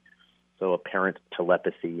mind. So apparent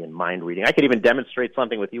telepathy and mind reading. I could even demonstrate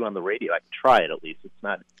something with you on the radio. I could try it at least. It's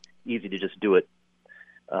not easy to just do it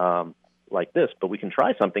like this, but we can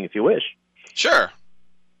try something if you wish. Sure.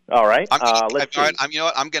 All right. Let's see. You know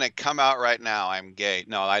what? I'm going to come out right now. I'm gay.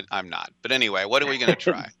 No, I'm not. But anyway, what are we going to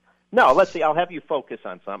try? No, let's see. I'll have you focus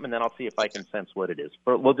on something, and then I'll see if I can sense what it is.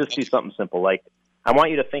 We'll just do something simple. Like, I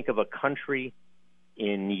want you to think of a country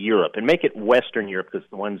in Europe, and make it Western Europe, because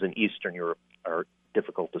the ones in Eastern Europe are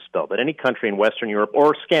difficult to spell. But any country in Western Europe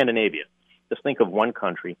or Scandinavia, just think of one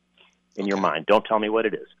country in your mind. Don't tell me what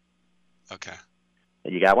it is. Okay.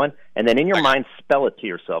 You got one? And then in your mind, spell it to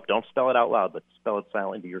yourself. Don't spell it out loud, but spell it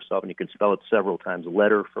silently to yourself, and you can spell it several times,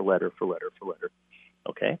 letter for letter for letter for letter.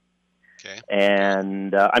 Okay? Okay.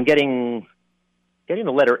 And I'm getting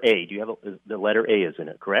the letter A. Do you have the letter A is in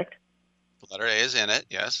it, correct? The letter A is in it,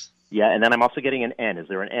 yes. Yeah, and then I'm also getting an N. Is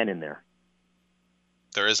there an N in there?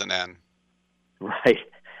 There is an N. Right.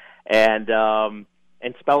 And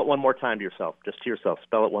spell it one more time to yourself, just to yourself.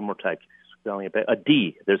 Spell it one more time. Spelling it a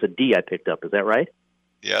D. There's a D I picked up. Is that right?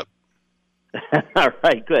 Yep. All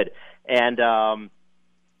right, good. And and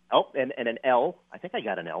an L. I think I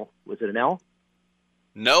got an L. Was it an L?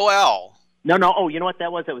 No L. No. Oh, you know what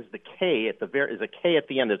that was? That was the K at the There's a K at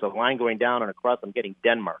the end. There's a line going down and across. I'm getting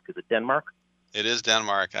Denmark. Is it Denmark? It is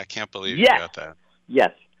Denmark. I can't believe you got that.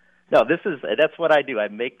 Yes. No, that's what I do. I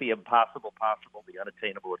make the impossible possible, the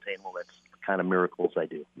unattainable attainable. That's the kind of miracles I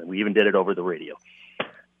do. And we even did it over the radio.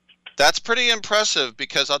 That's pretty impressive,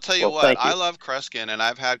 because I'll tell you what, I love Kreskin, and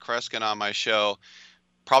I've had Kreskin on my show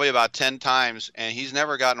probably about 10 times, and he's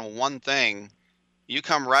never gotten one thing. You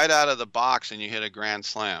come right out of the box and you hit a grand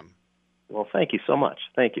slam. Well, thank you so much.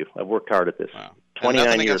 Thank you. I've worked hard at this. Wow. 29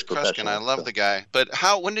 nothing years against Kreskin. I love the guy. But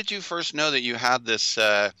when did you first know that you had this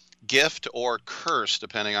gift or curse,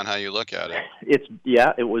 depending on how you look at it?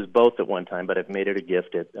 It was both at one time, but I've made it a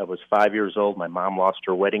gift. I was 5 years old. My mom lost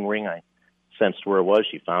her wedding ring. I sensed where it was.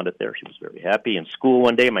 She found it there. She was very happy. In school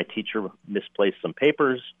one day, my teacher misplaced some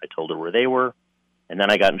papers. I told her where they were, and then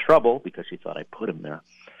I got in trouble because she thought I put them there.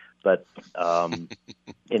 But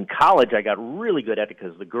in college, I got really good at it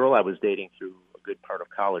because the girl I was dating through a good part of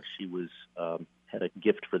college, she was had a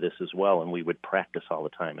gift for this as well, and we would practice all the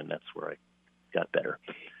time, and that's where I got better.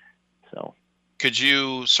 So, could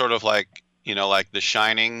you sort of like The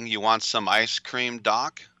Shining? You want some ice cream,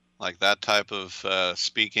 Doc? Like that type of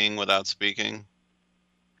speaking without speaking?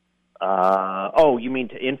 You mean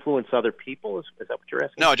to influence other people? Is that what you're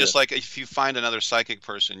asking? No, just like if you find another psychic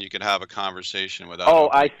person, you could have a conversation without. Oh,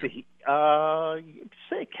 I see.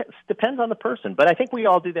 It depends on the person, but I think we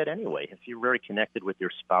all do that anyway. If you're very connected with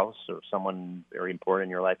your spouse or someone very important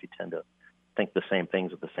in your life, you tend to think the same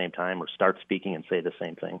things at the same time or start speaking and say the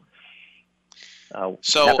same thing.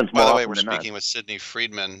 So, by the way, we're speaking with Sidney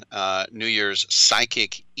Friedman, New Year's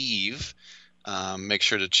Psychic Eve. Make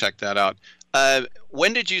sure to check that out.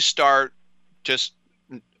 When did you start just,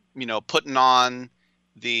 putting on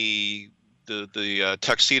the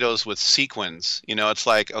tuxedos with sequins? It's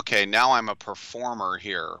like, okay, now I'm a performer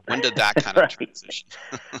here. When did that kind of transition?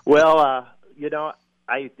 Well,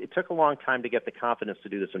 it took a long time to get the confidence to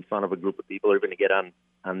do this in front of a group of people, or even to get on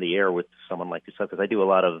the air with someone like yourself, because I've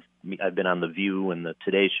been on The View and the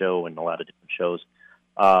Today Show and a lot of different shows.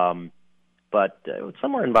 But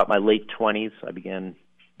somewhere in about my late 20s, I began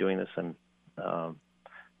doing this, but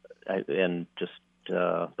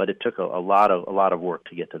it took a lot of work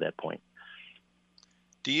to get to that point.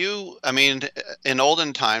 In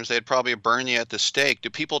olden times, they'd probably burn you at the stake.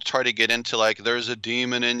 Do people try to get into, like, there's a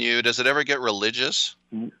demon in you? Does it ever get religious?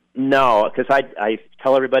 No, because I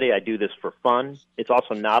tell everybody I do this for fun. It's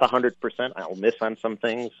also not 100%. I'll miss on some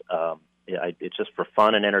things. It's just for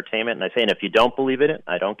fun and entertainment. And I say, and if you don't believe in it,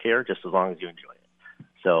 I don't care, just as long as you enjoy it.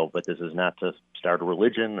 So, but this is not to start a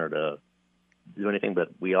religion or to do anything, but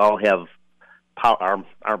we all have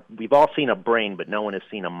we've all seen a brain, but no one has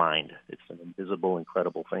seen a mind. It's an invisible,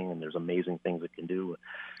 incredible thing, and there's amazing things it can do.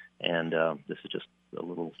 And this is just a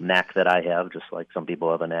little knack that I have, just like some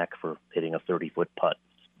people have a knack for hitting a 30-foot putt.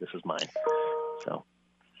 This is mine.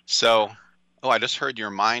 I just heard your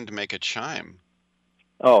mind make a chime.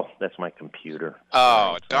 Oh, that's my computer.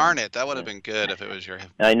 Oh, darn it. That would have been good if it was your...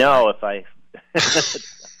 I know, if I...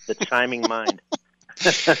 the chiming mind.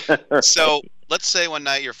 So let's say one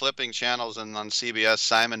night you're flipping channels and on CBS,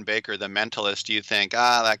 Simon Baker, The Mentalist, do you think,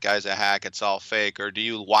 that guy's a hack, it's all fake? Or do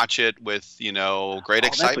you watch it with, great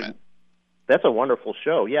excitement? That's a wonderful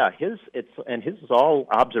show. Yeah, his is all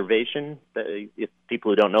observation. If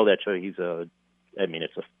people who don't know that show, it's a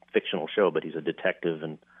fictional show, but he's a detective,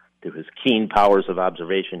 and through his keen powers of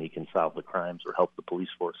observation, he can solve the crimes or help the police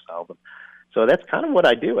force solve them. So that's kind of what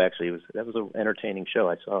I do, actually. That was an entertaining show.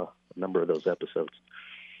 I saw a number of those episodes.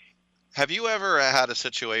 Have you ever had a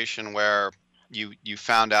situation where you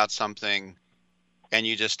found out something and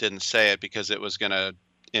you just didn't say it because it was going to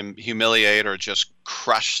humiliate or just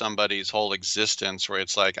crush somebody's whole existence, where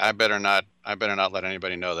it's like, I better not let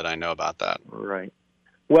anybody know that I know about that? Right.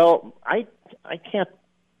 Well, I can't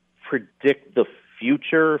predict the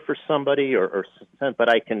future for somebody, but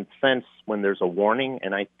I can sense when there's a warning,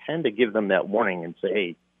 and I tend to give them that warning and say,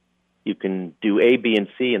 hey, you can do A, B, and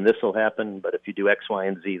C, and this will happen, but if you do X, Y,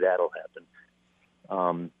 and Z, that'll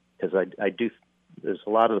happen. Because I do. There's a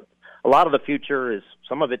lot of the future is,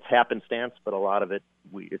 some of it's happenstance, but a lot of it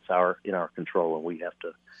it's in our control, and we have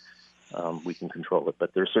to we can control it.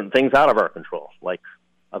 But there's certain things out of our control, like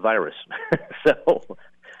a virus. So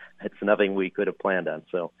it's nothing we could have planned on.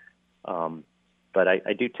 So, but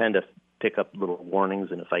I do tend to pick up little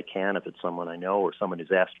warnings, and if it's someone I know or someone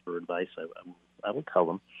who's asked for advice, I will tell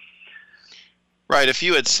them. Right. If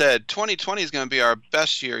you had said 2020 is going to be our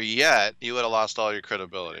best year yet, you would have lost all your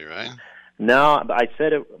credibility, right? No, I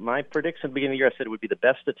said it. My prediction at the beginning of the year, I said it would be the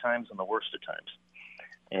best of times and the worst of times.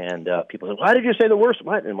 And people said, why did you say the worst?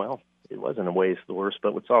 What? And well, it was in a ways the worst,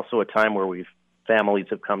 but it's also a time where families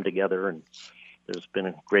have come together, and there's been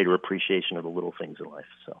a greater appreciation of the little things in life.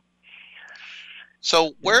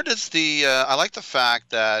 So where does I like the fact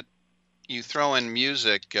that you throw in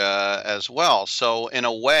music as well. So in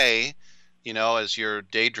a way, as you're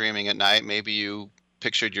daydreaming at night, maybe you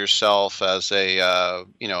pictured yourself as a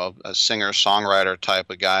singer-songwriter type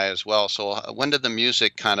of guy as well. So when did the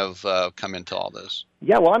music kind of come into all this?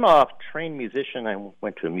 Yeah, well, I'm a trained musician. I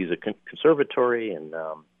went to a music conservatory, and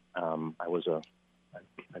I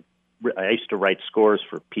used to write scores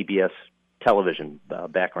for PBS television,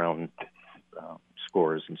 background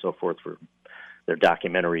scores and so forth for their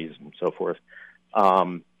documentaries and so forth.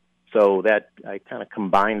 So that I kind of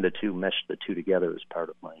combined the two, meshed the two together as part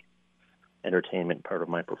of my entertainment, part of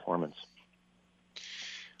my performance.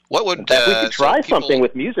 What would we could try something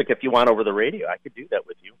with music if you want over the radio? I could do that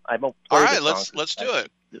with you. I don't play all right, the songs. let's do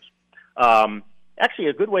it. Actually,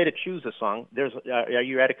 a good way to choose a song. Are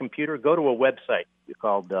you at a computer? Go to a website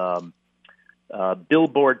called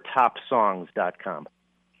BillboardTopSongs.com.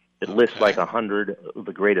 It lists like 100 of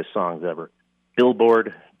the greatest songs ever.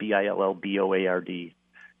 Billboard, BILLBOARD,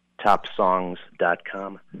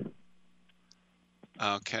 TopSongs.com.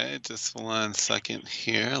 Okay, just 1 second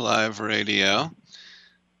here. Live radio.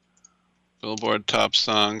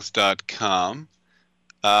 BillboardTopSongs.com.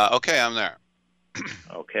 Okay, I'm there.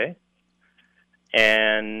 Okay.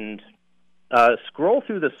 And scroll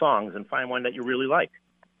through the songs and find one that you really like.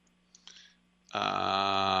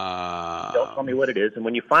 Don't tell me what it is. And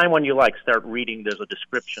when you find one you like, start reading. There's a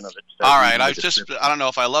description of it. All right. I don't know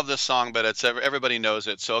if I love this song, but everybody knows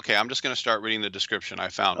it. So, okay, I'm just going to start reading the description. I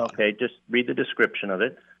found one. Okay, just read the description of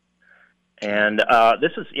it. And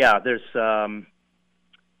there's, oh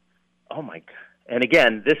my God. And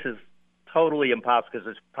again, this is totally impossible because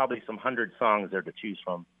there's probably some 100 songs there to choose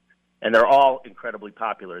from. And they're all incredibly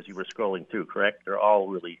popular as you were scrolling through, correct? They're all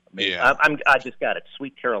really amazing. Yeah. I just got it.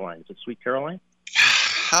 Sweet Caroline. Is it Sweet Caroline?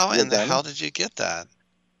 How in the hell did you get that?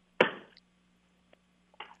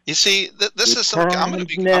 You see, this is something I'm going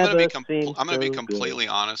to be completely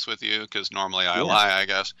honest with you because normally I lie, I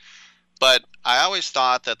guess. But I always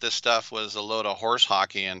thought that this stuff was a load of horse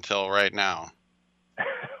hockey until right now.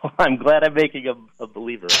 Well, I'm glad I'm making a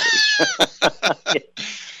believer out of you.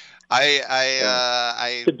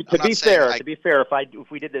 To be fair, if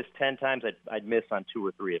we did this 10 times, I'd miss on 2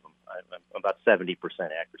 or 3 of them. I'm about 70%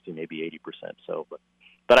 accuracy, maybe 80%. So,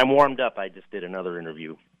 but I'm warmed up. I just did another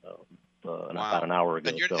interview about an hour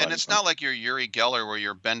ago. And it's not like you're Uri Geller where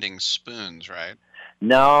you're bending spoons, right?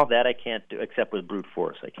 No, that I can't do, except with brute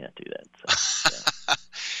force. I can't do that. So,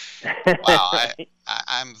 Wow,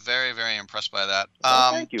 I'm very, very impressed by that.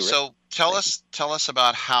 Thank you, Rick. So tell us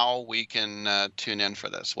about how we can tune in for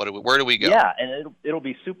this. Where do we go? Yeah, and it'll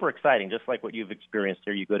be super exciting, just like what you've experienced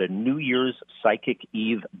here. You go to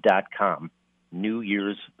NewYear'sPsychicEve.com.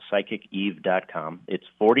 NewYear'sPsychicEve.com. It's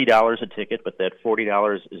 $40 a ticket, but that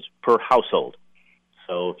 $40 is per household.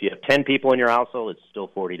 So if you have 10 people in your household, it's still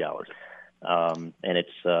 $40. And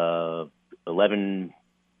it's 11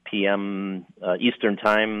 p.m. Eastern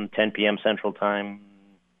Time, 10 p.m. Central Time.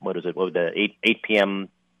 What is it? 8 p.m.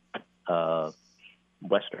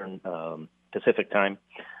 Western Pacific Time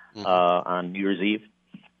on New Year's Eve.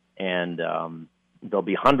 And there'll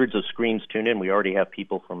be hundreds of screens tuned in. We already have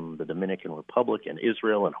people from the Dominican Republic and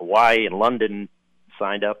Israel and Hawaii and London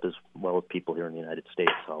signed up, as well as people here in the United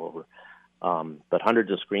States all over. But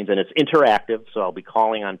hundreds of screens, and it's interactive, so I'll be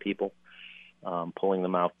calling on people, pulling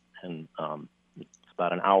them out, and it's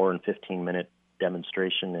about an hour and 15-minute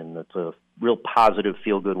demonstration, and it's a real positive,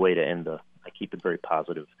 feel-good way to end I keep it very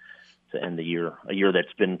positive to end the year, a year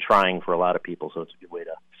that's been trying for a lot of people, so it's a good way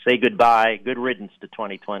to say goodbye, good riddance to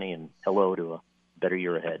 2020, and hello to a better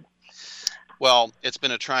year ahead. Well, it's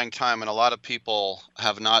been a trying time, and a lot of people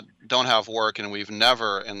don't have work, and we've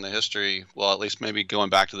never in the history, well, at least maybe going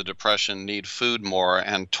back to the Depression, need food more.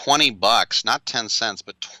 And $20, not 10 cents,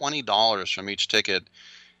 but $20 from each ticket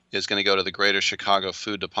is going to go to the Greater Chicago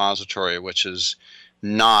Food Depository, which is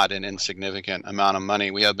not an insignificant amount of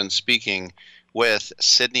money. We have been speaking with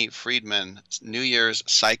Sidney Friedman,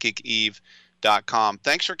 NewYear'sPsychicEve.com.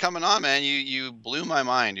 Thanks for coming on, man. You blew my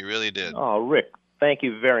mind. You really did. Oh, Rick, thank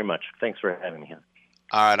you very much. Thanks for having me here.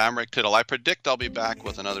 All right, I'm Rick Tittle. I predict I'll be back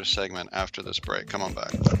with another segment after this break. Come on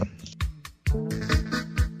back.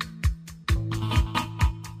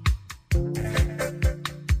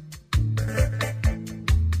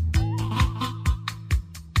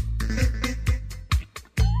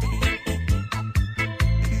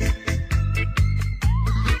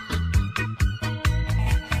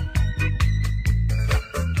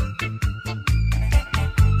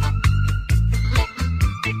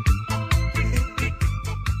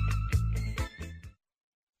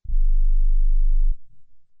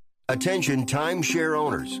 Attention timeshare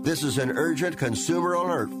owners. This is an urgent consumer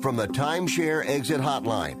alert from the Timeshare Exit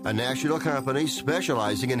Hotline, a national company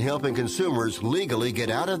specializing in helping consumers legally get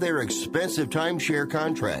out of their expensive timeshare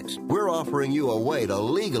contracts. We're offering you a way to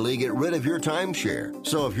legally get rid of your timeshare.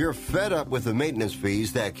 So if you're fed up with the maintenance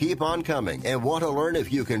fees that keep on coming and want to learn if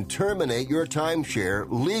you can terminate your timeshare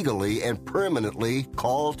legally and permanently,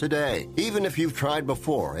 call today. Even if you've tried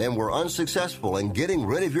before and were unsuccessful in getting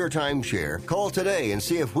rid of your timeshare, call today and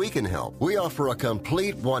see if we can help. We offer a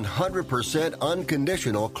complete 100%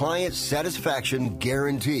 unconditional client satisfaction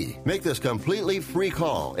guarantee. Make this completely free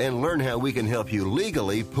call and learn how we can help you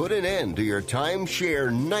legally put an end to your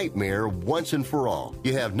timeshare nightmare once and for all.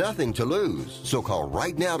 You have nothing to lose, so call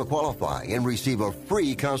right now to qualify and receive a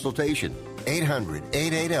free consultation.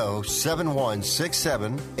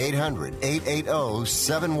 800-880-7167.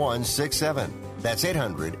 800-880-7167. That's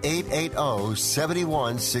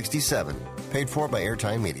 800-880-7167. Paid for by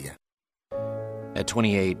Airtime Media. At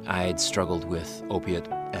 28, I had struggled with opiate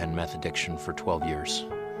and meth addiction for 12 years.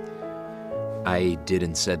 I did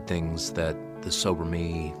and said things that the sober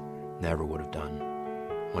me never would have done.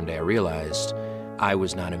 One day I realized I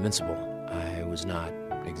was not invincible. I was not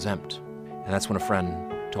exempt. And that's when a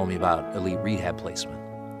friend told me about Elite Rehab Placement.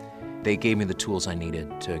 They gave me the tools I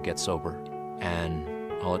needed to get sober, and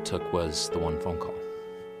all it took was the one phone call.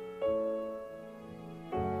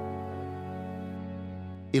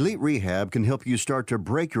 Elite Rehab can help you start to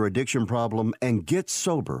break your addiction problem and get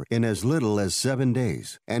sober in as little as 7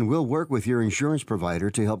 days. And we'll work with your insurance provider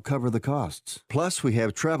to help cover the costs. Plus, we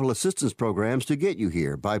have travel assistance programs to get you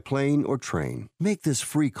here by plane or train. Make this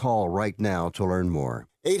free call right now to learn more.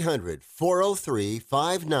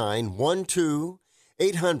 800-403-5912.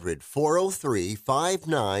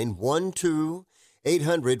 800-403-5912.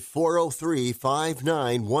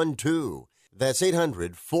 800-403-5912. That's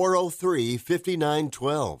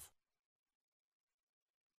 800-403-5912.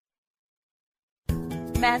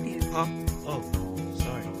 Matthew. Oh,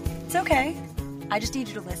 sorry. It's okay. I just need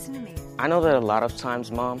you to listen to me. I know that a lot of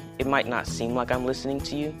times, Mom, it might not seem like I'm listening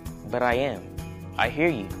to you, but I am. I hear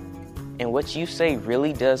you. And what you say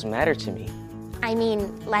really does matter to me. I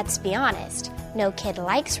mean, let's be honest. No kid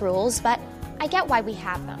likes rules, but I get why we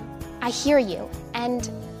have them. I hear you,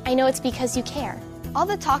 and I know it's because you care. All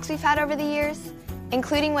the talks we've had over the years,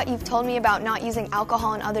 including what you've told me about not using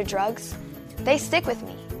alcohol and other drugs, they stick with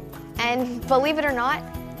me. And believe it or not,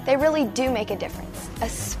 they really do make a difference,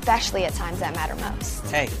 especially at times that matter most.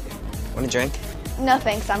 Hey, want a drink? No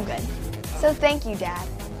thanks, I'm good. So thank you, Dad,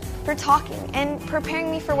 for talking and preparing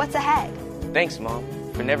me for what's ahead. Thanks, Mom,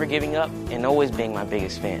 for never giving up and always being my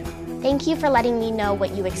biggest fan. Thank you for letting me know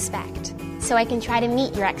what you expect, so I can try to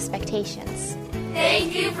meet your expectations.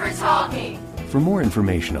 Thank you for talking. For more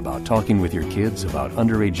information about talking with your kids about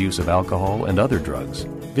underage use of alcohol and other drugs,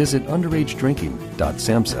 visit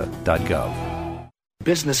underagedrinking.samhsa.gov.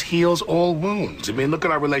 Business heals all wounds. I mean, look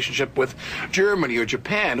at our relationship with Germany or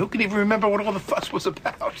Japan. Who can even remember what all the fuss was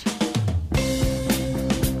about?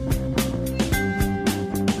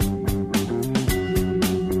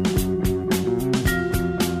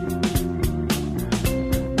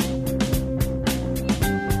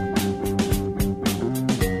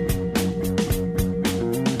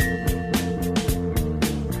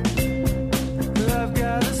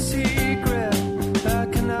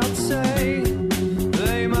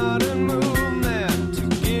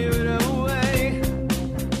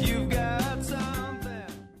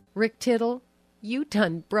 Rick Tittle, you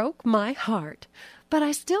done broke my heart, but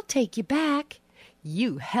I still take you back.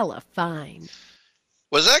 You hella fine.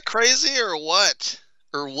 Was that crazy or what?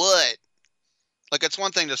 Or what? Like, it's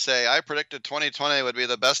one thing to say, I predicted 2020 would be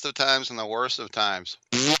the best of times and the worst of times.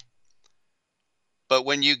 But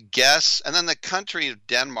when you guess, and then the country of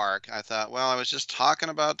Denmark, I thought, well, I was just talking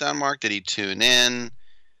about Denmark. Did he tune in?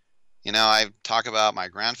 You know, I talk about my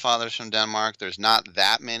grandfather's from Denmark. There's not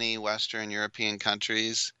that many Western European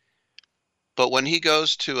countries. But when he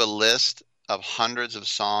goes to a list of hundreds of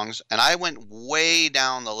songs, and I went way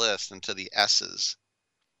down the list into the S's,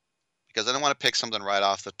 because I didn't want to pick something right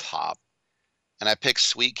off the top. And I picked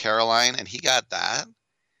Sweet Caroline, and he got that.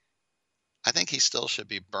 I think he still should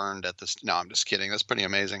be burned at this. No, I'm just kidding. That's pretty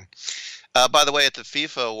amazing. By the way, at the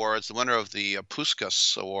FIFA Awards, the winner of the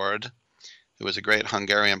Puskas Award, who was a great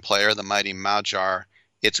Hungarian player, the mighty Magyar,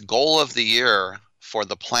 its goal of the year for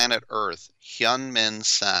the planet Earth, Heung-min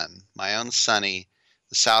Son, my own sonny,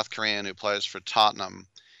 the South Korean who plays for Tottenham,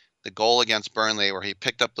 the goal against Burnley where he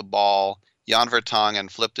picked up the ball, Jan Vertonghen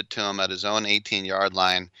flipped it to him at his own 18-yard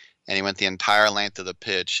line, and he went the entire length of the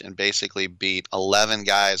pitch and basically beat 11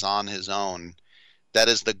 guys on his own. That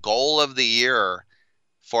is the goal of the year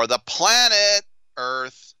for the planet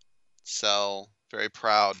Earth. So very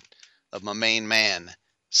proud of my main man,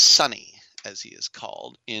 Sonny, as he is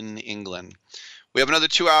called in England. We have another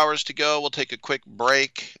 2 hours to go. We'll take a quick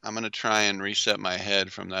break. I'm going to try and reset my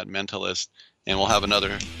head from that mentalist, and we'll have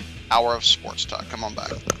another hour of sports talk. Come on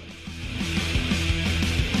back.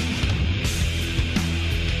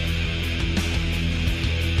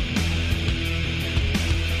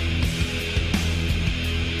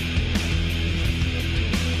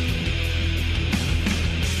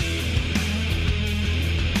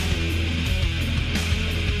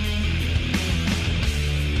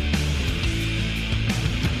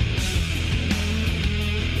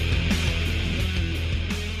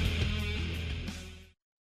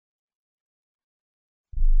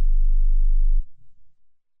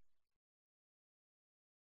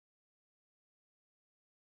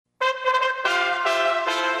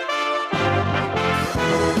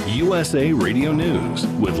 USA Radio News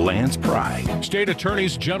with Lance Pry. State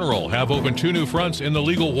attorneys general have opened 2 new fronts in the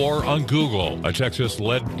legal war on Google. A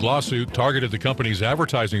Texas-led lawsuit targeted the company's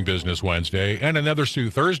advertising business Wednesday, and another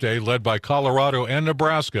suit Thursday, led by Colorado and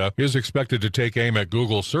Nebraska, is expected to take aim at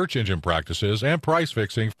Google's search engine practices and price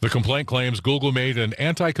fixing. The complaint claims Google made an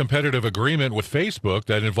anti-competitive agreement with Facebook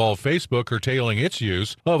that involved Facebook curtailing its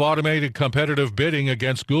use of automated competitive bidding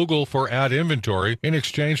against Google for ad inventory in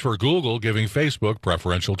exchange for Google giving Facebook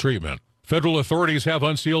preferential treatment. Federal authorities have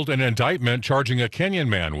unsealed an indictment charging a Kenyan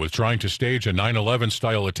man with trying to stage a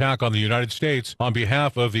 9/11-style attack on the United States on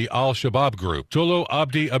behalf of the Al-Shabaab group. Tolo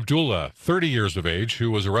Abdi Abdullah, 30 years of age,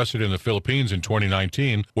 who was arrested in the Philippines in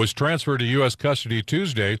 2019, was transferred to U.S. custody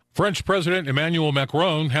Tuesday. French President Emmanuel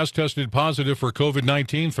Macron has tested positive for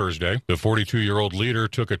COVID-19 Thursday. The 42-year-old leader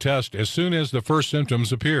took a test as soon as the first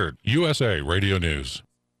symptoms appeared. USA Radio News.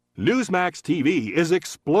 Newsmax TV is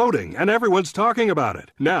exploding, and everyone's talking about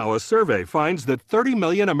it. Now, a survey finds that 30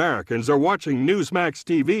 million Americans are watching Newsmax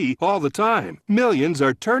TV all the time. Millions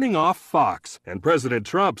are turning off Fox, and President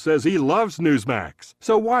Trump says he loves Newsmax.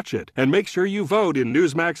 So watch it, and make sure you vote in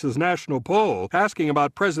Newsmax's national poll asking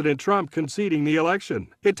about President Trump conceding the election.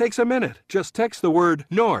 It takes a minute. Just text the word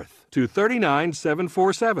NORTH to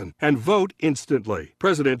 39747 and vote instantly.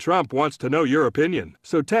 President Trump wants to know your opinion,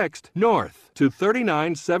 so text NORTH to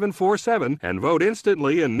 39747 and vote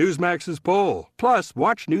instantly in Newsmax's poll. Plus,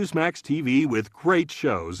 watch Newsmax TV with great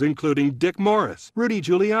shows including Dick Morris, Rudy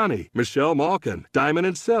Giuliani, Michelle Malkin, Diamond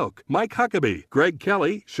and Silk, Mike Huckabee, Greg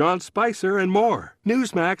Kelly, Sean Spicer, and more.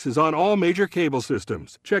 Newsmax is on all major cable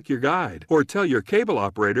systems. Check your guide or tell your cable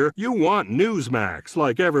operator you want Newsmax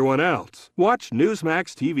like everyone else. Watch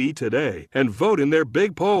Newsmax TV today and vote in their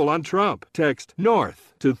big poll on Trump. Text NORTH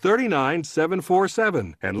to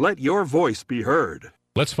 39747 and let your voice be heard.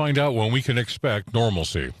 Let's find out when we can expect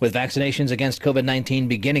normalcy. With vaccinations against COVID-19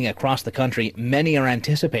 beginning across the country, many are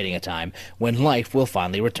anticipating a time when life will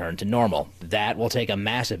finally return to normal. That will take a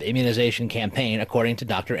massive immunization campaign, according to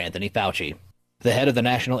Dr. Anthony Fauci. The head of the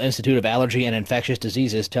National Institute of Allergy and Infectious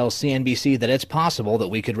Diseases tells CNBC that it's possible that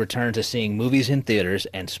we could return to seeing movies in theaters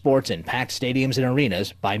and sports in packed stadiums and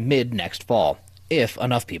arenas by mid-next fall, if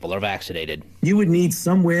enough people are vaccinated. You would need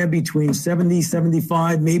somewhere between 70,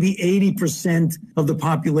 75, maybe 80% of the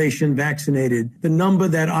population vaccinated. The number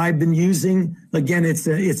that I've been using, again, it's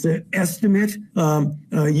an estimate.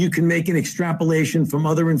 You can make an extrapolation from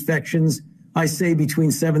other infections. I say between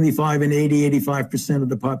 75 and 80, 85% of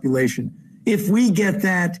the population. If we get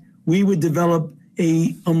that, we would develop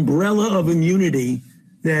an umbrella of immunity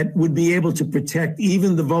that would be able to protect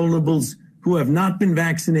even the vulnerables who have not been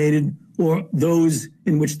vaccinated or those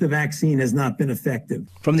in which the vaccine has not been effective.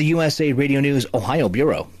 From the USA Radio News Ohio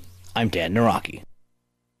Bureau, I'm Dan Naraki.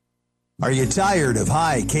 Are you tired of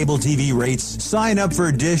high cable TV rates? Sign up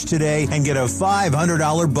for Dish today and get a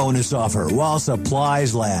 $500 bonus offer while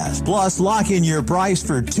supplies last. Plus, lock in your price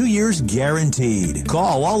for 2 years guaranteed.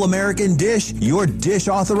 Call All American Dish, your Dish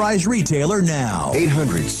authorized retailer now.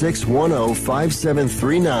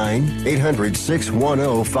 800-610-5739.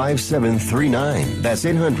 800-610-5739. That's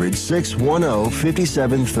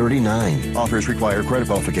 800-610-5739. Offers require credit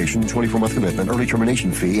qualification, 24-month commitment, early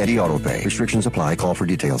termination fee, and auto pay. Restrictions apply. Call for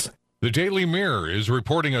details. The Daily Mirror is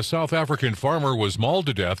reporting a South African farmer was mauled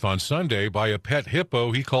to death on Sunday by a pet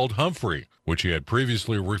hippo he called Humphrey, which he had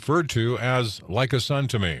previously referred to as like a son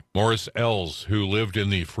to me. Morris Els, who lived in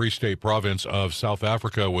the Free State province of South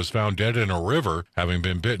Africa, was found dead in a river, having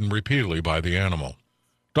been bitten repeatedly by the animal.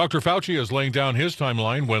 Dr. Fauci is laying down his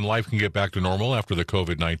timeline when life can get back to normal after the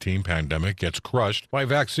COVID-19 pandemic gets crushed by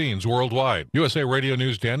vaccines worldwide. USA Radio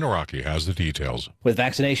News' Dan Naraki has the details. With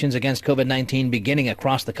vaccinations against COVID-19 beginning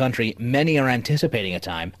across the country, many are anticipating a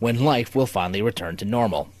time when life will finally return to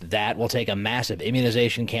normal. That will take a massive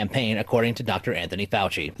immunization campaign, according to Dr. Anthony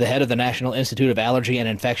Fauci. The head of the National Institute of Allergy and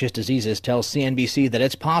Infectious Diseases tells CNBC that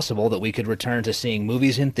it's possible that we could return to seeing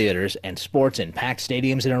movies in theaters and sports in packed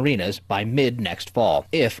stadiums and arenas by mid-next fall,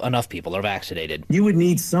 if enough people are vaccinated. You would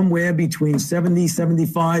need somewhere between 70,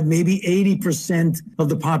 75, maybe 80% of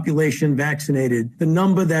the population vaccinated. The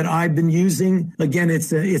number that I've been using, again,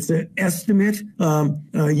 it's an estimate.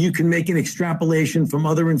 You can make an extrapolation from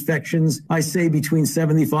other infections. I say between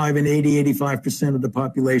 75 and 80, 85% of the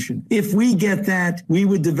population. If we get that, we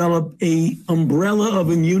would develop a umbrella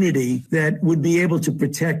of immunity that would be able to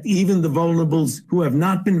protect even the vulnerables who have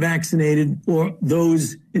not been vaccinated or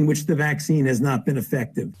those in which the vaccine has not been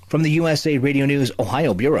effective. From the USA Radio News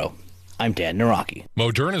Ohio Bureau, I'm Dan Naraki.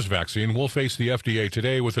 Moderna's vaccine will face the FDA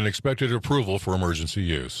today with an expected approval for emergency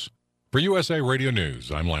use. For USA Radio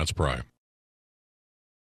News, I'm Lance Pry.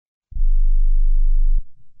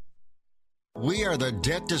 We are the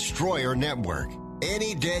Debt Destroyer Network.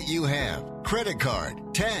 Any debt you have, credit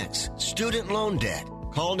card, tax, student loan debt,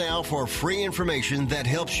 call now for free information that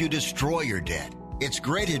helps you destroy your debt. It's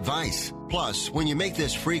great advice. Plus, when you make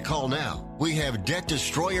this free call now, we have debt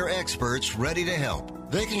destroyer experts ready to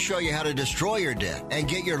help. They can show you how to destroy your debt and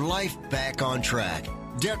get your life back on track.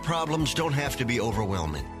 Debt problems don't have to be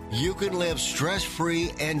overwhelming. You can live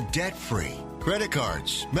stress-free and debt-free. Credit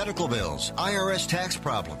cards, medical bills, IRS tax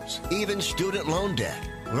problems, even student loan debt.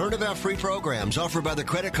 Learn about free programs offered by the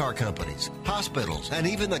credit card companies, hospitals, and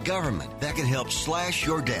even the government that can help slash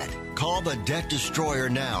your debt. Call the Debt Destroyer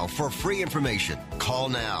now for free information. Call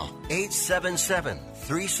now.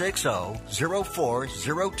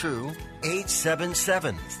 877-360-0402.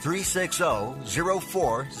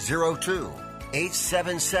 877-360-0402.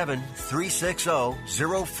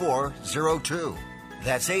 877-360-0402.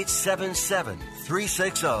 That's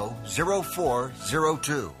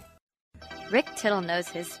 877-360-0402. Rick Tittle knows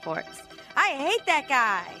his sports. I hate that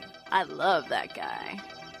guy. I love that guy.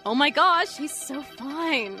 Oh my gosh, he's so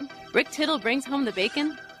fine. Rick Tittle brings home the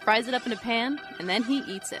bacon, fries it up in a pan, and then he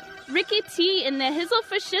eats it. Ricky T in the hizzle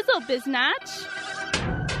for shizzle, biznatch.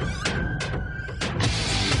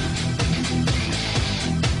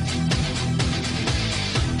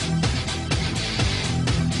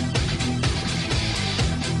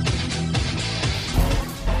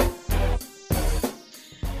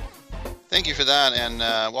 Thank you for that, and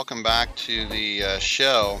welcome back to the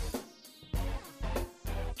show.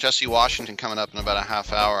 Jesse Washington coming up in about a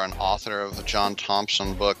half hour, an author of the John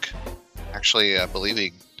Thompson book. Actually, I believe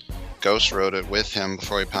he ghost wrote it with him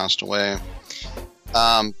before he passed away.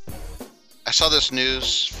 I saw this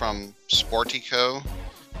news from Sportico.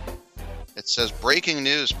 It says, breaking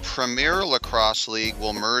news, Premier Lacrosse League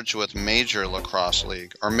will merge with Major Lacrosse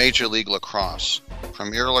League, or Major League Lacrosse.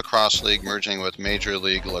 Premier Lacrosse League merging with Major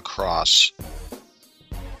League Lacrosse.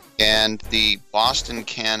 And the Boston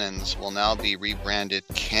Cannons will now be rebranded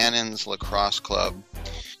Cannons Lacrosse Club.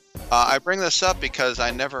 I bring this up because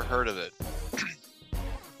I never heard of it.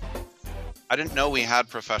 I didn't know we had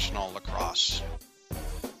professional lacrosse.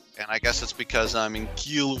 And I guess it's because I'm in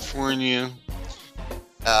California.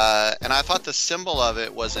 And I thought the symbol of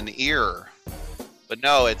it was an ear. But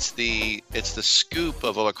no, it's the scoop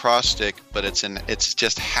of a lacrosse stick, but it's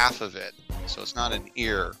just half of it. So it's not an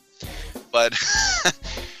ear. But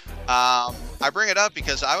I bring it up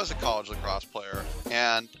because I was a college lacrosse player,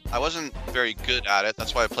 and I wasn't very good at it.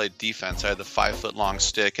 That's why I played defense. I had the 5-foot-long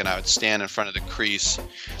stick, and I would stand in front of the crease,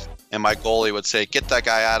 and my goalie would say, "Get that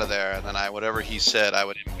guy out of there." And then whatever he said, I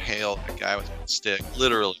would impale the guy with my stick,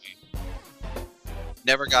 literally.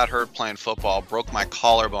 Never got hurt playing football. Broke my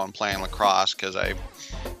collarbone playing lacrosse because I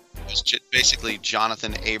was basically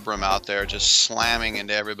Jonathan Abram out there just slamming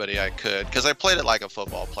into everybody I could because I played it like a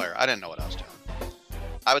football player. I didn't know what I was doing.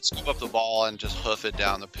 I would scoop up the ball and just hoof it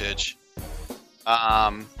down the pitch.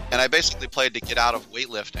 And I basically played to get out of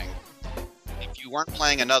weightlifting. If you weren't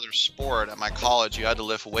playing another sport at my college, you had to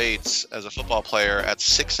lift weights as a football player at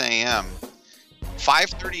 6 a.m.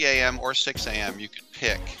 5:30 a.m. or 6 a.m. you could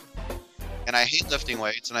pick. And I hate lifting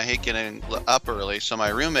weights, and I hate getting up early. So my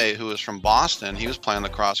roommate, who was from Boston, he was playing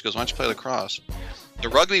lacrosse. He goes, "Why don't you play lacrosse?" The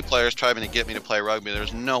rugby players tried to get me to play rugby. There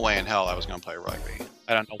was no way in hell I was going to play rugby.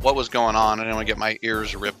 I don't know what was going on. I didn't want to get my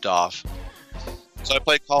ears ripped off. So I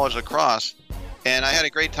played college lacrosse, and I had a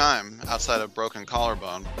great time outside of broken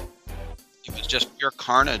collarbone. It was just pure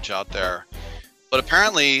carnage out there. But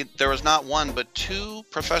apparently there was not one but two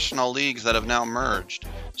professional leagues that have now merged.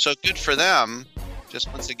 So good for them.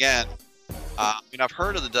 Just once again, I've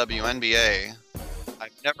heard of the WNBA.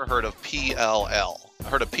 I've never heard of PLL. I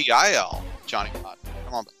heard of PIL, Johnny Cotton.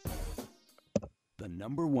 Come on. The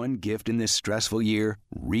number one gift in this stressful year?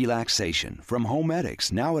 Relaxation from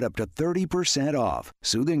Homedics, now at up to 30% off.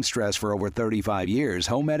 Soothing stress for over 35 years,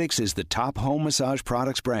 Homedics is the top home massage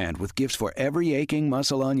products brand with gifts for every aching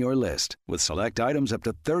muscle on your list. With select items up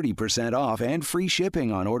to 30% off and free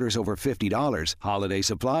shipping on orders over $50, holiday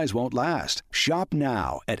supplies won't last. Shop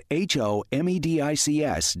now at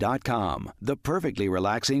HOMEDICS.com. The perfectly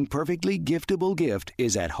relaxing, perfectly giftable gift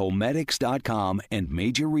is at Homedics.com and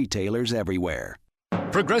major retailers everywhere.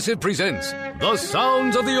 Progressive presents The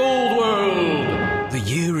Sounds of the Old World. The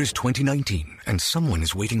year is 2019, and someone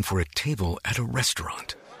is waiting for a table at a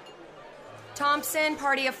restaurant. Thompson,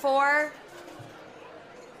 party of 4.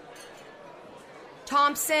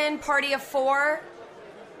 Thompson, party of 4.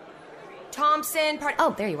 Thompson, party...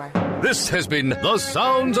 Oh, there you are. This has been The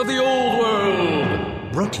Sounds of the Old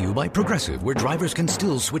World. Brought to you by Progressive, where drivers can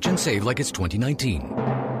still switch and save like it's 2019.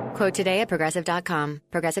 Quote today at Progressive.com.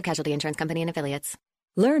 Progressive Casualty Insurance Company and Affiliates.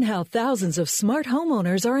 Learn how thousands of smart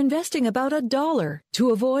homeowners are investing about $1 to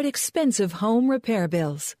avoid expensive home repair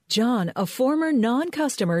bills. John, a former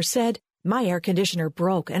non-customer, said, "My air conditioner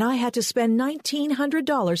broke and I had to spend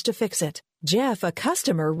 $1,900 to fix it." Jeff, a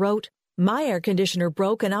customer, wrote, "My air conditioner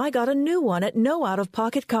broke and I got a new one at no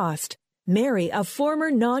out-of-pocket cost." Mary, a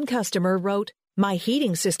former non-customer, wrote, "My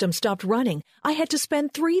heating system stopped running. I had to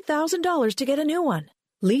spend $3,000 to get a new one."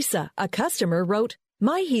 Lisa, a customer, wrote,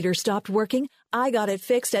 "My heater stopped working. I got it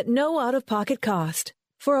fixed at no out-of-pocket cost."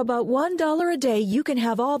 For about $1 a day, you can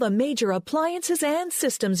have all the major appliances and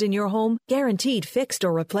systems in your home guaranteed fixed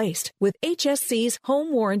or replaced with HSC's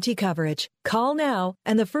home warranty coverage. Call now,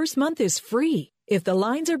 and the first month is free. If the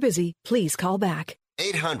lines are busy, please call back.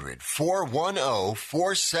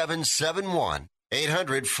 800-410-4771.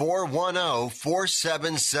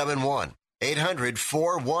 800-410-4771.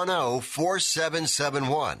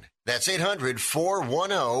 800-410-4771. That's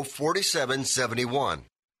 800-410-4771.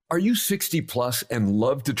 Are you 60 plus and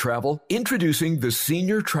love to travel? Introducing the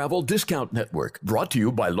Senior Travel Discount Network, brought to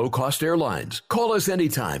you by Low Cost Airlines. Call us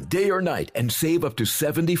anytime, day or night, and save up to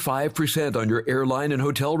 75% on your airline and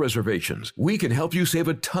hotel reservations. We can help you save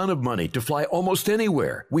a ton of money to fly almost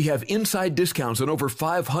anywhere. We have inside discounts on over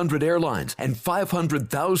 500 airlines and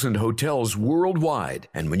 500,000 hotels worldwide.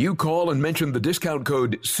 And when you call and mention the discount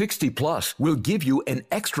code 60 plus, we'll give you an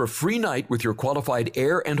extra free night with your qualified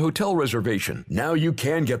air and hotel reservation. Now you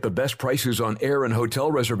can get the best prices on air and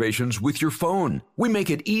hotel reservations with your phone. We make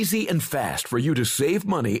it easy and fast for you to save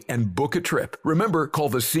money and book a trip. Remember, call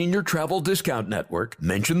the Senior Travel Discount Network,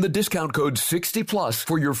 mention the discount code 60 plus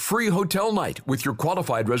for your free hotel night with your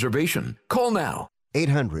qualified reservation. Call now.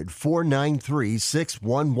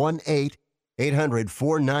 800-493-6118.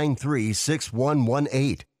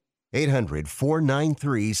 800-493-6118.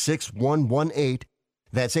 800-493-6118.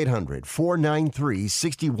 That's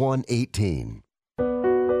 800-493-6118.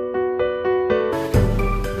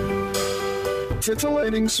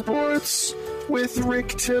 Titillating Sports with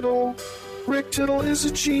Rick Tittle. Rick Tittle is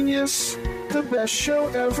a genius, the best show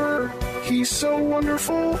ever. He's so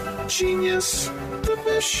wonderful, genius, the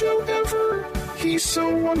best show ever. He's so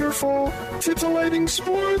wonderful. Titillating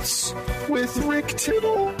Sports with Rick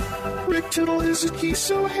Tittle. Rick Tittle he's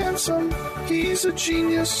so handsome, he's a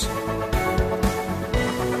genius.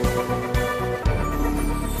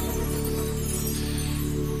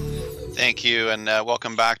 Thank you, and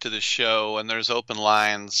welcome back to the show. And there's open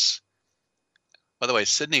lines. By the way,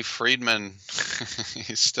 Sidney Friedman,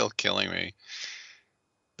 he's still killing me.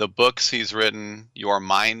 The books he's written, Your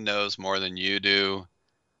Mind Knows More Than You Do.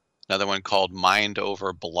 Another one called Mind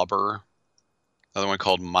Over Blubber. Another one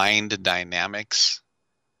called Mind Dynamics.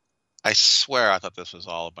 I swear I thought this was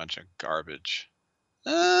all a bunch of garbage.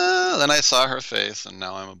 Then I saw her face, and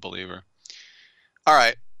now I'm a believer. All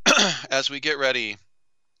right, as we get ready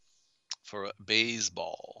for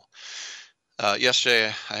baseball.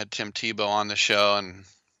 Yesterday, I had Tim Tebow on the show, and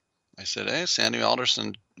I said, hey, Sandy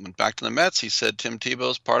Alderson went back to the Mets. He said, Tim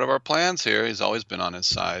Tebow's part of our plans here. He's always been on his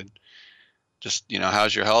side. Just,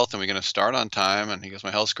 how's your health? And we're going to start on time? And he goes,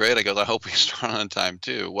 my health's great. I goes, I hope we start on time,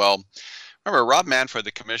 too. Well, remember, Rob Manfred,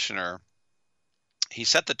 the commissioner, he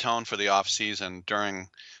set the tone for the offseason during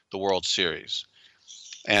the World Series.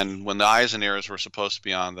 And when the eyes and ears were supposed to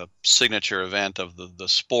be on the signature event of the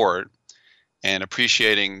sport, and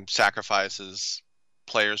appreciating sacrifices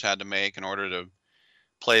players had to make in order to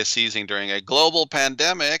play a season during a global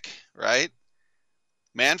pandemic, right?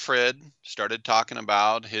 Manfred started talking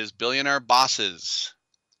about his billionaire bosses.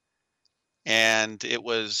 And it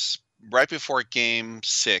was right before Game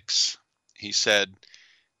 6. He said,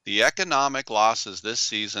 the economic losses this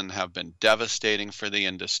season have been devastating for the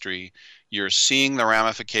industry. You're seeing the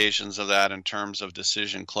ramifications of that in terms of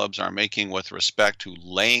decision clubs are making with respect to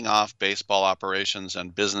laying off baseball operations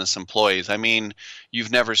and business employees. I mean, you've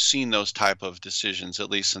never seen those type of decisions, at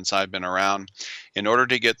least since I've been around. In order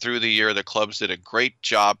to get through the year, the clubs did a great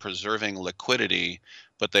job preserving liquidity,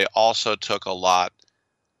 but they also took on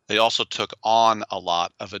a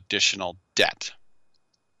lot of additional debt.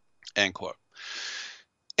 End quote.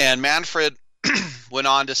 And Manfred went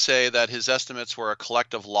on to say that his estimates were a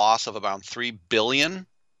collective loss of about $3 billion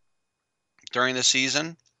during the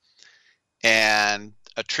season, and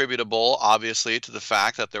attributable, obviously, to the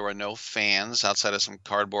fact that there were no fans outside of some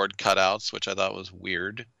cardboard cutouts, which I thought was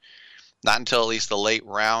weird. Not until at least the late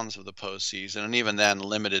rounds of the postseason, and even then,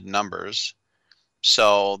 limited numbers.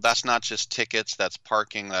 So that's not just tickets, that's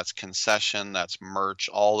parking, that's concession, that's merch,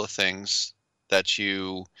 all the things that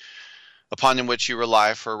upon which you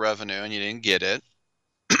rely for revenue, and you didn't get it.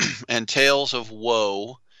 And tales of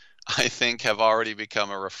woe, I think, have already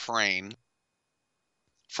become a refrain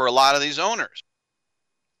for a lot of these owners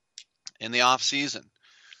in the off season.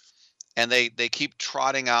 And they keep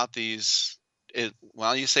trotting out these,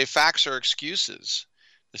 you say facts or excuses.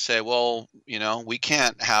 They say, well, we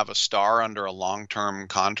can't have a star under a long-term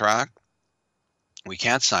contract. We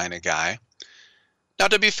can't sign a guy. Now,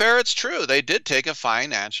 to be fair, it's true. They did take a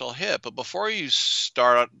financial hit. But before you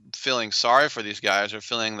start feeling sorry for these guys or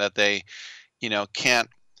feeling that they, can't,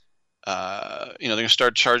 they're going to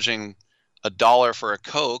start charging $1 for a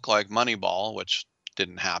Coke like Moneyball, which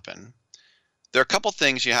didn't happen. There are a couple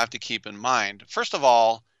things you have to keep in mind. First of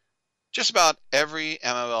all, just about every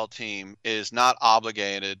MLB team is not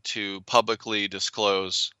obligated to publicly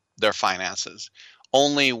disclose their finances.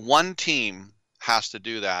 Only one team has to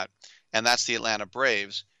do that, and that's the Atlanta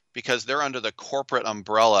Braves, because they're under the corporate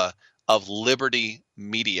umbrella of Liberty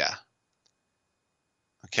Media.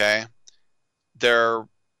 Okay? They're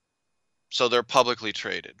publicly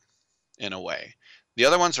traded in a way. The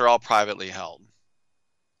other ones are all privately held,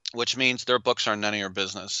 which means their books are none of your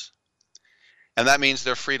business. And that means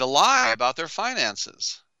they're free to lie about their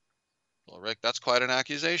finances. Well, Rick, that's quite an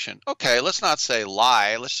accusation. Okay, let's not say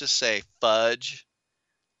lie. Let's just say fudge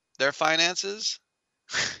their finances.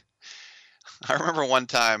 I remember one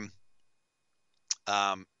time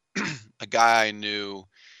a guy I knew,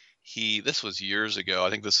 this was years ago. I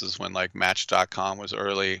think this is when like Match.com was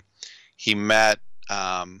early. He met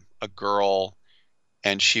a girl,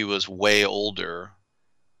 and she was way older.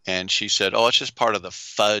 And she said, oh, it's just part of the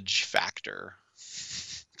fudge factor.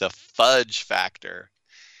 The fudge factor.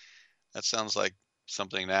 That sounds like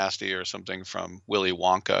something nasty or something from Willy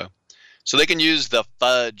Wonka. So they can use the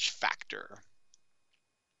fudge factor.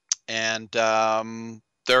 And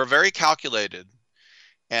they're very calculated.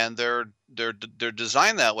 And they're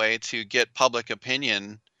designed that way to get public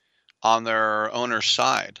opinion on their owner's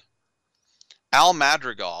side. Al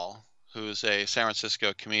Madrigal, who's a San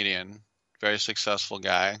Francisco comedian, very successful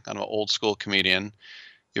guy, kind of an old school comedian,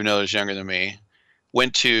 even though he's younger than me,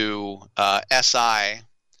 went to SI,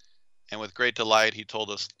 and with great delight, he told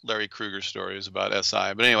us Larry Krueger stories about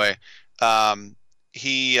SI. But anyway,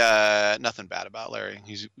 he nothing bad about Larry.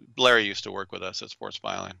 Larry used to work with us at Sports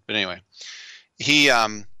Byline. But anyway,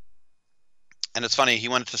 and it's funny, he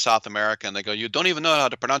went to South America, and they go, you don't even know how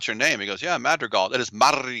to pronounce your name. He goes, yeah, Madrigal. That is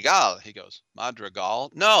Madrigal. He goes, Madrigal?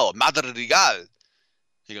 No, Madrigal.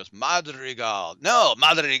 He goes, Madrigal. No,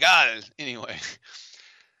 Madrigal. Anyway,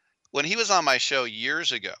 when he was on my show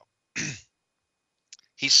years ago,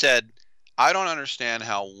 he said, I don't understand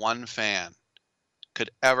how one fan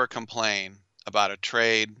could ever complain about a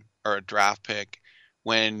trade or a draft pick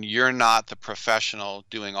when you're not the professional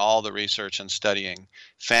doing all the research and studying.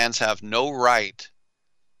 Fans have no right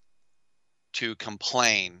to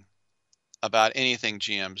complain about anything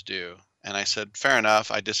GMs do. And I said, fair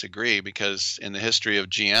enough, I disagree, because in the history of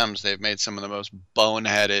GMs, they've made some of the most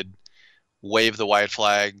boneheaded, wave the white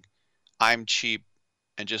flag, I'm cheap,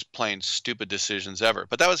 and just plain stupid decisions ever.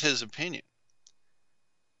 But that was his opinion,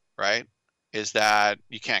 right? Is that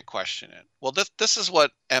you can't question it. Well, this is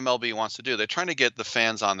what MLB wants to do. They're trying to get the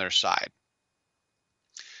fans on their side.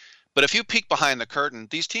 But if you peek behind the curtain,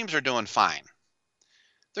 these teams are doing fine.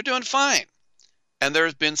 They're doing fine. And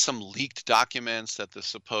there's been some leaked documents that the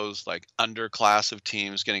supposed like underclass of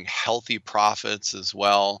teams getting healthy profits as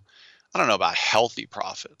well. I don't know about healthy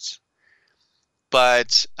profits,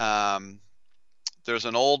 but there's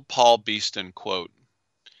an old Paul Beeston quote,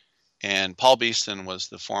 and Paul Beeston was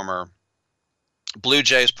the former Blue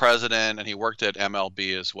Jays president, and he worked at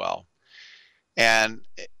MLB as well. And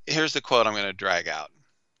here's the quote I'm going to drag out.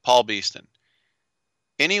 Paul Beeston.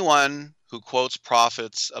 Anyone who quotes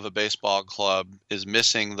profits of a baseball club is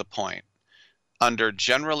missing the point. Under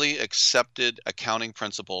generally accepted accounting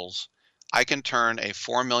principles, I can turn a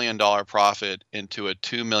 $4 million profit into a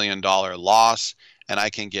 $2 million loss, and I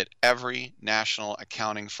can get every national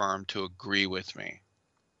accounting firm to agree with me.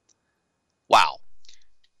 Wow.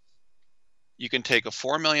 You can take a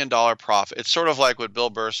 $4 million profit. It's sort of like what Bill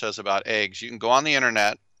Burr says about eggs. You can go on the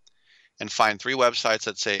internet and find 3 websites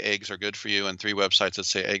that say eggs are good for you and 3 websites that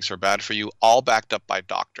say eggs are bad for you, all backed up by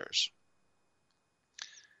doctors.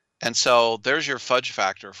 And so there's your fudge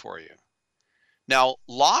factor for you. Now,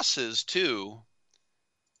 losses, too,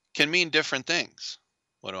 can mean different things.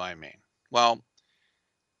 What do I mean? Well,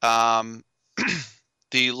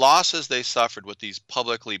 the losses they suffered with these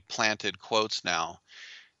publicly planted quotes now,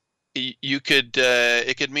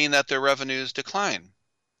 it could mean that their revenues decline.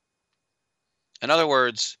 In other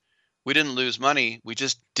words, we didn't lose money. We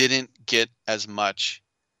just didn't get as much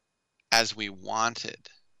as we wanted.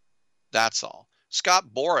 That's all. Scott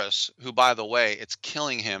Boras, who, by the way, it's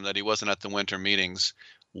killing him that he wasn't at the winter meetings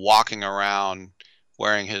walking around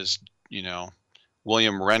wearing his,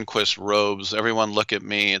 William Rehnquist robes. Everyone look at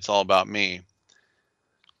me. It's all about me.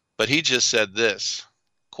 But he just said this,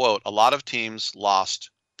 quote, a lot of teams lost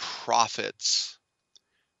profits,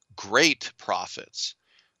 great profits.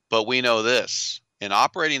 But we know this, in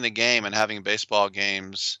operating the game and having baseball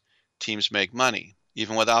games, teams make money.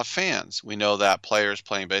 Even without fans, we know that players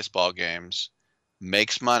playing baseball games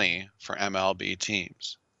makes money for MLB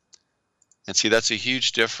teams. And see, that's a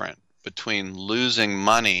huge difference between losing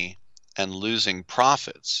money and losing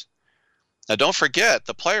profits. Now, don't forget,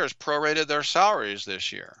 the players prorated their salaries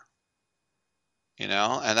this year. And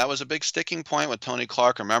that was a big sticking point with Tony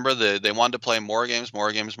Clark. Remember, they wanted to play more games.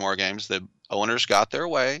 The owners got their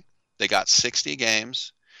way. They got 60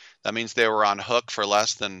 games. That means they were on hook for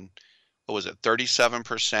less than,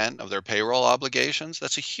 37% of their payroll obligations?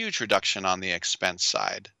 That's a huge reduction on the expense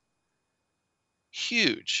side.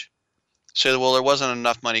 Huge. So, well, there wasn't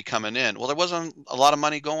enough money coming in. Well, there wasn't a lot of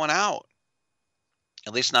money going out.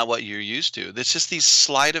 At least not what you're used to. It's just these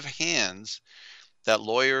sleight of hands that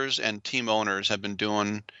lawyers and team owners have been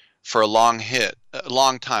doing for a long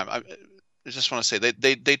time. I just want to say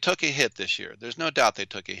they took a hit this year. There's no doubt they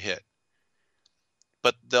took a hit.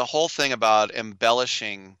 But the whole thing about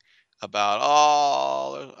embellishing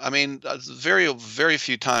about, very, very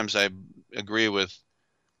few times I agree with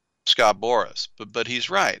Scott Boras, but he's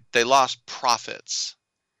right. They lost profits.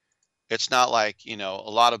 It's not like, a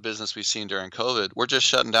lot of business we've seen during COVID, we're just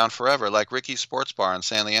shutting down forever. Like Ricky's Sports Bar in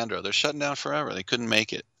San Leandro, they're shutting down forever. They couldn't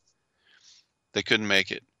make it.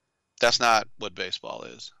 That's not what baseball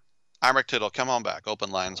is. I'm Rick Tittle. Come on back. Open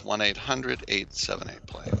lines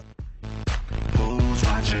 1-800-878-PLAY. Who's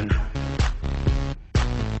watching?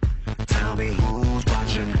 Tell me who's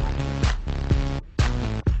watching?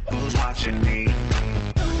 Who's watching me?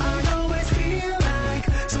 I always feel like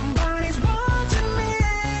somebody's watching me,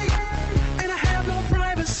 and I have no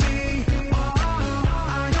privacy.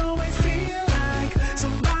 I always feel like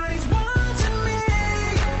somebody's watching me.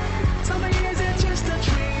 Tell me, is it just a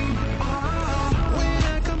dream? When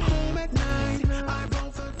I come home at night, I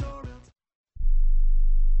roll the door.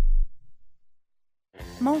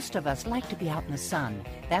 Most of us like to be out in the sun.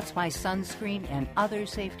 That's why sunscreen and other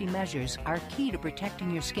safety measures are key to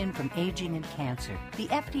protecting your skin from aging and cancer. The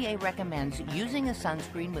FDA recommends using a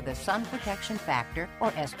sunscreen with a sun protection factor,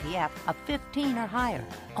 or SPF, of 15 or higher.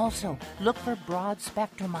 Also, look for broad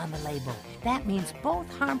spectrum on the label. That means both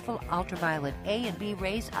harmful ultraviolet A and B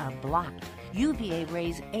rays are blocked. UVA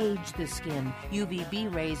rays age the skin,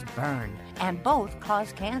 UVB rays burn, and both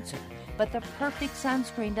cause cancer. But the perfect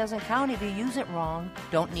sunscreen doesn't count if you use it wrong.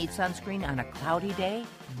 Don't need sunscreen on a cloudy day?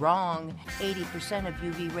 Wrong. 80% of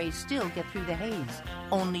UV rays still get through the haze.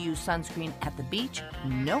 Only use sunscreen at the beach?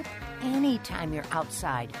 Nope. Anytime you're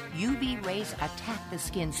outside, UV rays attack the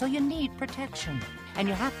skin, so you need protection. And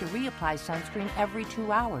you have to reapply sunscreen every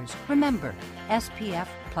 2 hours. Remember, SPF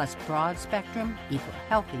plus broad spectrum equal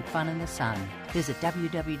healthy fun in the sun. Visit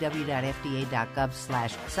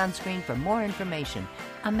www.fda.gov/sunscreen for more information.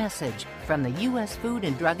 A message from the U.S. Food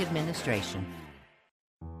and Drug Administration.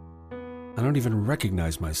 I don't even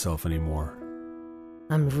recognize myself anymore.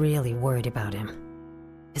 I'm really worried about him.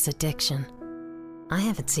 His addiction. I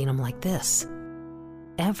haven't seen him like this.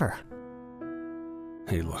 Ever.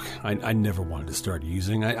 Hey, look, I never wanted to start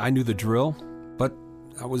using. I knew the drill, but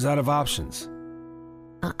I was out of options.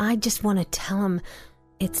 I just want to tell him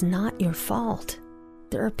it's not your fault.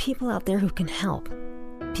 There are people out there who can help.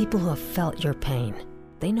 People who have felt your pain.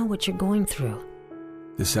 They know what you're going through.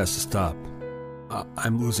 This has to stop.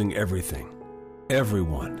 I'm losing everything.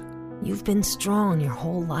 Everyone. You've been strong your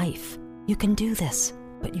whole life. You can do this,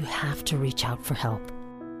 but you have to reach out for help.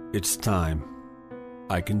 It's time.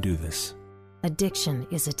 I can do this. Addiction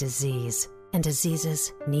is a disease, and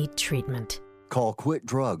diseases need treatment. Call Quit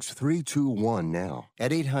Drugs 321 now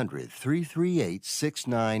at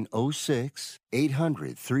 800-338-6906.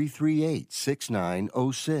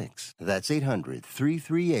 800-338-6906. That's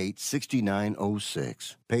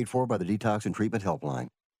 800-338-6906. Paid for by the Detox and Treatment Helpline.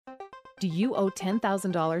 Do you owe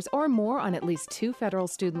 $10,000 or more on at least 2 federal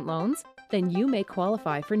student loans? Then you may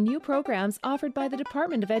qualify for new programs offered by the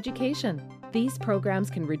Department of Education. These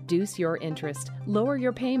programs can reduce your interest, lower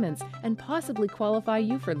your payments, and possibly qualify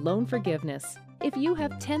you for loan forgiveness. If you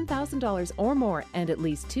have $10,000 or more and at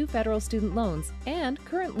least 2 federal student loans and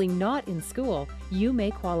currently not in school, you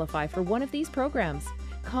may qualify for one of these programs.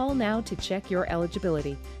 Call now to check your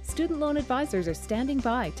eligibility. Student loan advisors are standing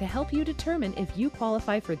by to help you determine if you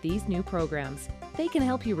qualify for these new programs. They can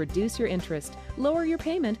help you reduce your interest, lower your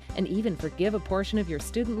payment, and even forgive a portion of your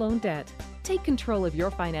student loan debt. Take control of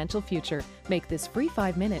your financial future. Make this free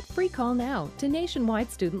 5-minute free call now to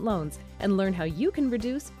Nationwide Student Loans and learn how you can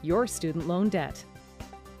reduce your student loan debt.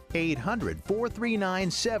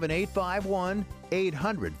 800-439-7851,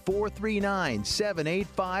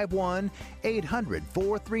 800-439-7851,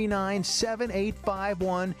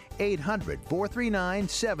 800-439-7851,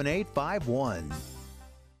 800-439-7851.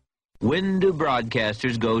 When do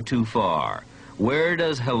broadcasters go too far? Where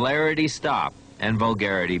does hilarity stop and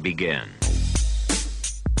vulgarity begin?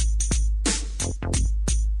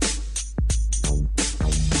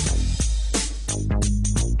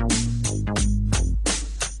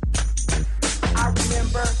 I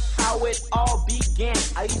remember how it all began.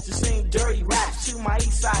 I used to sing dirty raps to my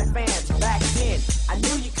East Side fans back then. I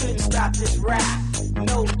knew you couldn't stop this rap.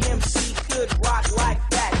 No MC could rock like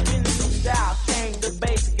that. Then the new style came, the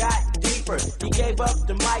bass got deeper. He gave up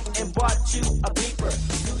the mic and bought you a beeper.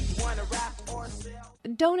 Do you want to rap or sell?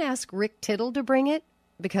 Don't ask Rick Tittle to bring it,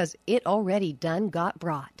 because it already done got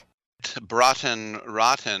brought. Broughton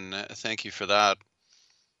Rotten, thank you for that.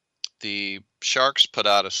 The Sharks put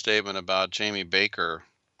out a statement about Jamie Baker,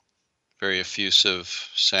 very effusive,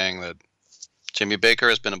 saying that Jamie Baker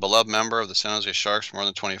has been a beloved member of the San Jose Sharks for more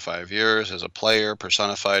than 25 years. As a player,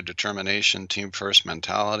 personified determination, team-first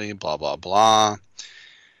mentality, blah, blah, blah.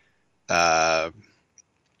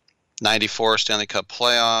 94 Stanley Cup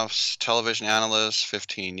playoffs, television analyst,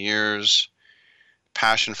 15 years,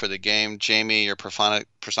 passion for the game. Jamie, your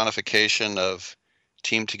personification of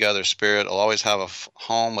team together spirit, will always have a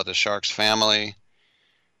home with the Sharks family.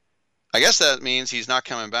 I guess that means he's not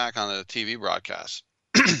coming back on the TV broadcast.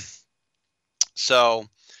 So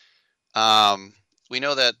we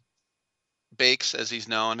know that Bakes, as he's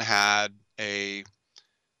known, had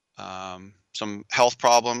some health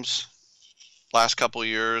problems last couple of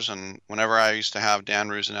years, and whenever I used to have Dan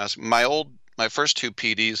Rusanowski, my first 2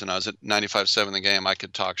 PDs when I was at 95.7 The Game, I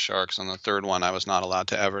could talk Sharks. On the third one, I was not allowed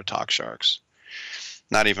to ever talk Sharks,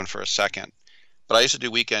 not even for a second. But I used to do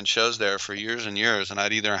weekend shows there for years and years, and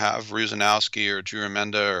I'd either have Rusanowski or Drew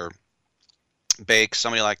Remenda or Bakes,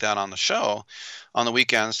 somebody like that on the show on the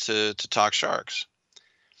weekends to talk Sharks.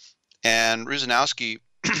 And Rusanowski,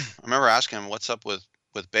 I remember asking him, what's up with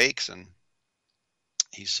Bakes? And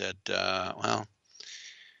he said, well,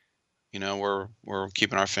 you know, we're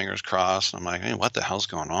keeping our fingers crossed. And I'm like, hey, what the hell's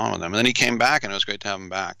going on with him? And then he came back, and it was great to have him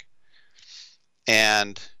back.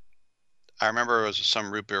 And I remember it was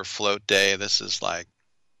some root beer float day. This is like,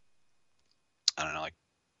 I don't know, like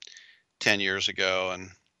 10 years ago. And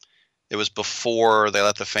it was before they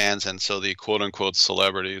let the fans in. So the quote unquote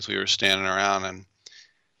celebrities, we were standing around, and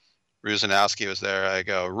Rusanowski was there. I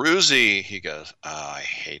go, Ruzy. He goes, oh, I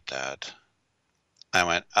hate that. I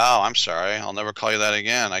went, oh, I'm sorry. I'll never call you that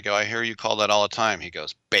again. I go, I hear you call that all the time. He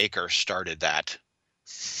goes, Baker started that.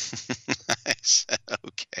 I said,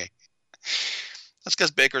 okay. That's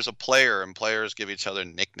because Baker's a player, and players give each other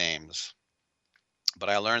nicknames. But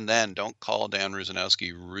I learned then, don't call Dan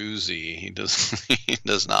Rusanowski Ruzy. He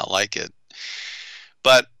does not like it.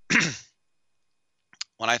 But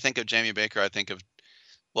when I think of Jamie Baker, I think of,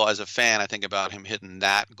 well, as a fan, I think about him hitting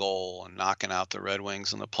that goal and knocking out the Red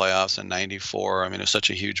Wings in the playoffs in '94. I mean, it was such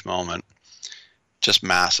a huge moment. Just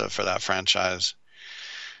massive for that franchise.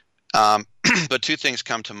 But 2 things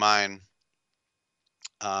come to mind.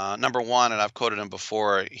 Number one, and I've quoted him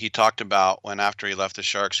before, he talked about when after he left the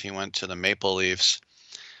Sharks, he went to the Maple Leafs.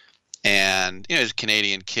 And, you know, he's a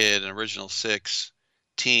Canadian kid, an Original Six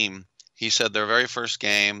team. He said their very first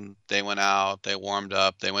game, they went out, they warmed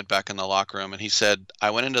up, they went back in the locker room, and he said,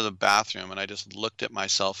 I went into the bathroom and I just looked at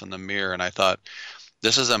myself in the mirror and I thought,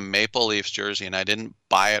 this is a Maple Leafs jersey, and I didn't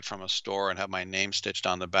buy it from a store and have my name stitched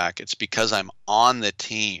on the back. It's because I'm on the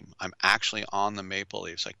team. I'm actually on the Maple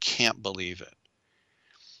Leafs. I can't believe it.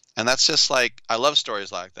 And that's just like, I love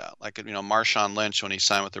stories like that. Like, you know, Marshawn Lynch, when he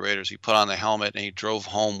signed with the Raiders, he put on the helmet and he drove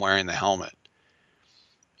home wearing the helmet.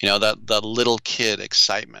 You know, that little kid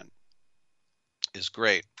excitement is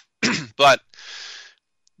great. But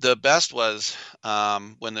the best was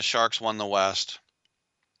when the Sharks won the West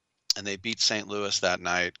and they beat St. Louis that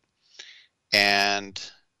night. And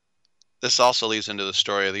this also leads into the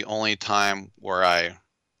story of the only time where I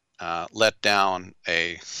let down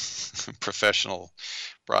a professional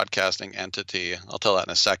broadcasting entity. I'll tell that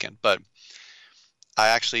in a second. But I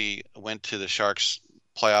actually went to the Sharks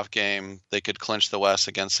playoff game. They could clinch the West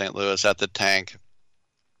against St. Louis at the Tank.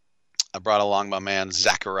 I brought along my man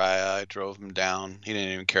Zachariah. I drove him down. He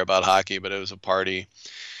didn't even care about hockey, but it was a party.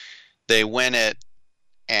 They win it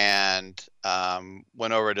and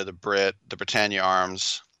went over to the Britannia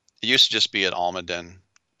Arms. It used to just be at Almaden,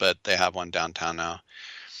 but they have one downtown now.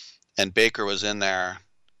 And Baker was in there,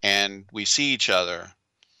 and we see each other.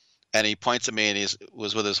 And he points at me, and he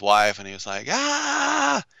was with his wife, and he was like,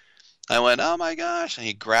 ah! I went, oh my gosh. And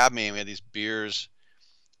he grabbed me, and we had these beers.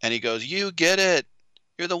 And he goes, you get it.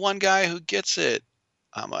 You're the one guy who gets it.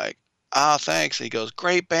 I'm like, oh, thanks. And he goes,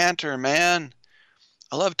 great banter, man.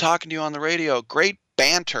 I love talking to you on the radio. Great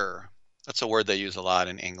banter. That's a word they use a lot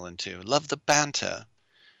in England, too. Love the banter.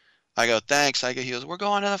 I go, thanks. He goes, we're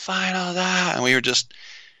going to the final. And we were just,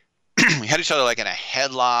 we had each other like in a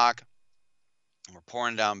headlock. And we're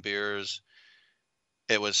pouring down beers.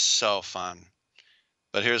 It was so fun.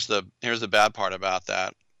 But here's the bad part about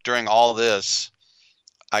that. During all this,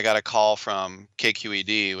 I got a call from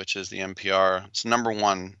KQED, which is the NPR. It's the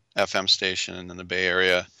 #1 FM station in the Bay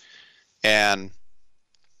Area. And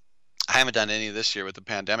I haven't done any this year with the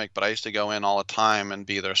pandemic, but I used to go in all the time and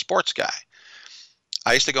be their sports guy.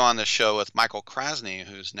 I used to go on this show with Michael Krasny,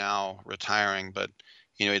 who's now retiring, but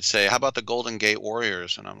you know, he'd say, how about the Golden Gate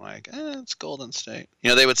Warriors? And I'm like, it's Golden State. You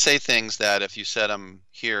know, they would say things that if you said them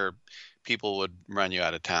here, people would run you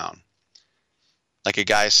out of town. Like a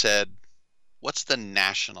guy said, what's the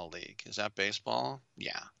National League? Is that baseball?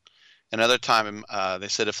 Yeah. Another time, they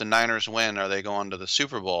said, if the Niners win, are they going to the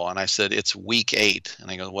Super Bowl? And I said, it's week 8. And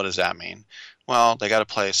they go, what does that mean? Well, they got to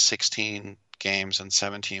play 16 games in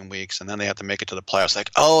 17 weeks, and then they have to make it to the playoffs.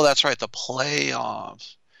 Like, oh, that's right, the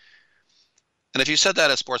playoffs. And if you said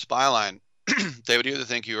that at Sports Byline, they would either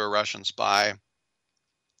think you were a Russian spy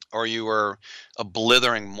or you were a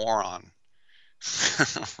blithering moron,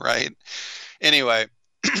 right? Anyway,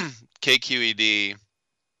 KQED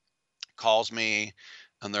calls me,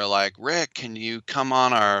 and they're like, Rick, can you come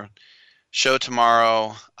on our show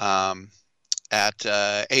tomorrow at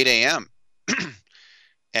 8 a.m.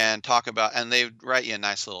 and talk about, and they write you a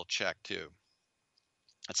nice little check too.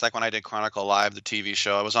 It's like when I did Chronicle Live, the TV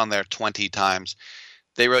show. I was on there 20 times.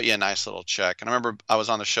 They wrote you a nice little check. And I remember I was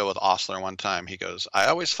on the show with Osler one time. He goes, I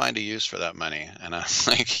always find a use for that money. And I'm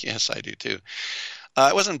like, yes, I do too.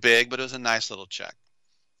 It wasn't big, but it was a nice little check.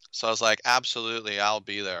 So I was like, absolutely, I'll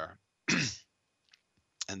be there.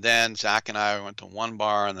 And then Zach and I went to one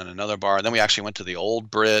bar and then another bar. And then we actually went to the Old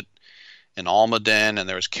Brit in Almaden, and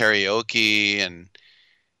there was karaoke, and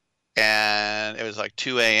it was like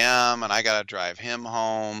 2 a.m. and I got to drive him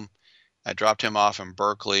home. I dropped him off in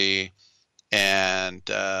Berkeley, and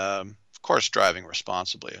of course, driving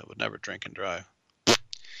responsibly. I would never drink and drive.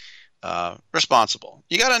 Responsible.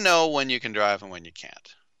 You got to know when you can drive and when you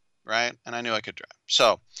can't, right? And I knew I could drive.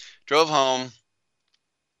 So drove home,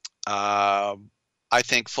 I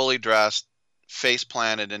think fully dressed, face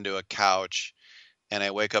planted into a couch, and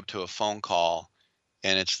I wake up to a phone call,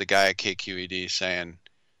 and it's the guy at KQED saying,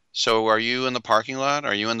 so are you in the parking lot?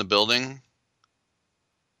 Are you in the building?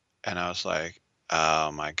 And I was like,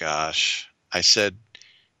 oh my gosh. I said,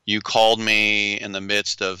 you called me in the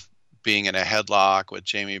midst of being in a headlock with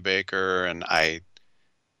Jamie Baker, and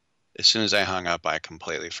as soon as I hung up, I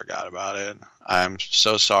completely forgot about it. I'm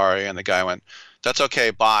so sorry. And the guy went, that's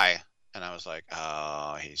okay, bye. And I was like,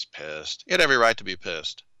 oh, he's pissed. He had every right to be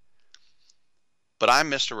pissed. But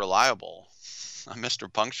I'm Mr. Reliable. I'm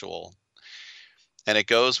Mr. Punctual. And it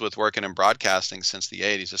goes with working in broadcasting since the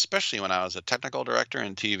 80s, especially when I was a technical director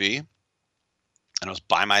in TV and I was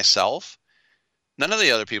by myself. None of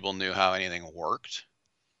the other people knew how anything worked.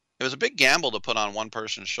 It was a big gamble to put on one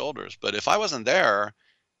person's shoulders. But if I wasn't there,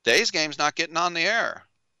 the A's game's not getting on the air.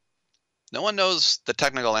 No one knows the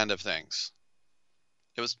technical end of things.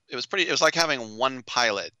 It was like having one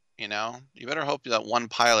pilot, You better hope that one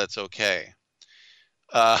pilot's okay.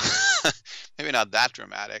 Maybe not that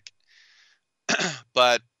dramatic,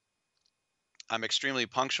 but I'm extremely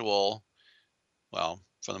punctual. Well,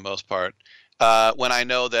 for the most part, when I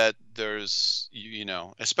know that there's,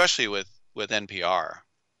 especially with NPR.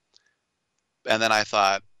 And then I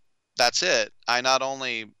thought, that's it. I not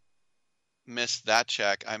only missed that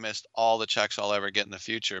check, I missed all the checks I'll ever get in the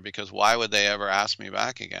future, because why would they ever ask me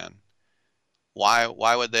back again? Why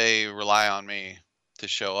would they rely on me to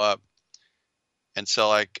show up? And so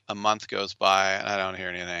like a month goes by and I don't hear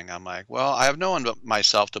anything. I'm like, well, I have no one but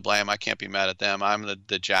myself to blame. I can't be mad at them. I'm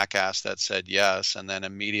the jackass that said yes and then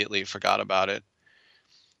immediately forgot about it.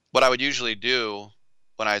 What I would usually do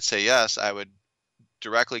when I'd say yes, I would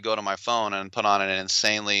directly go to my phone and put on an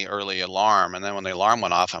insanely early alarm. And then when the alarm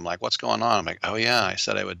went off, I'm like, what's going on? I'm like, oh yeah, I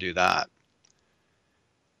said I would do that.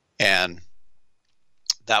 And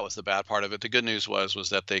that was the bad part of it. The good news was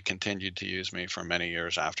that they continued to use me for many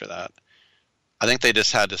years after that. I think they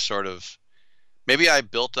just had to sort of, maybe I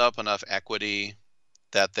built up enough equity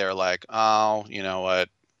that they're like, oh, you know what,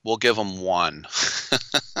 we'll give them one.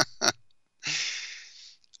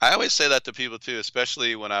 I always say that to people too,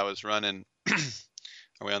 especially when I was running.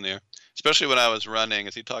 Are we on the air? Especially when I was running,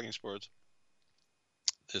 is he talking sports?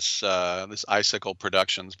 This Icicle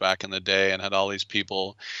Productions back in the day, and had all these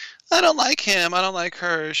people, I don't like him, I don't like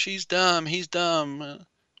her, she's dumb, he's dumb.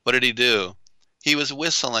 What did he do? He was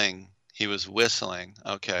whistling. He was whistling.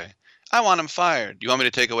 Okay. I want him fired. You want me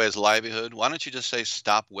to take away his livelihood? Why don't you just say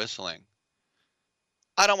stop whistling?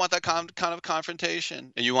 I don't want that kind of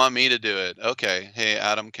confrontation. And you want me to do it. Okay. Hey,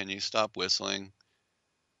 Adam, can you stop whistling?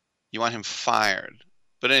 You want him fired.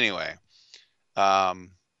 But anyway,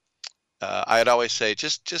 I'd always say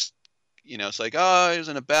just it's like, oh, he was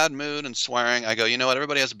in a bad mood and swearing. I go, you know what?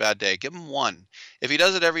 Everybody has a bad day. Give him one. If he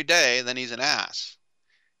does it every day, then he's an ass.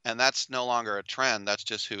 And that's no longer a trend. That's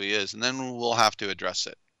just who he is. And then we'll have to address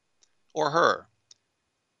it. Or her.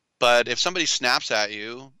 But if somebody snaps at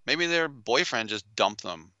you, maybe their boyfriend just dumped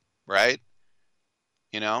them, right?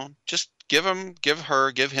 Just give him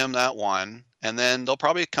that one. And then they'll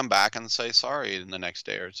probably come back and say sorry in the next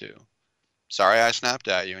day or two. Sorry I snapped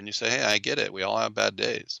at you. And you say, hey, I get it. We all have bad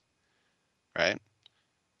days. Right?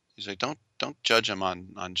 He's like, don't judge him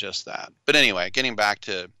on just that. But anyway, getting back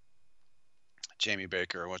to Jamie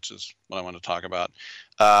Baker, which is what I want to talk about.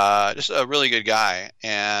 Just a really good guy.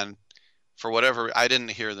 And for whatever, I didn't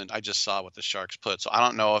hear I just saw what the Sharks put. So I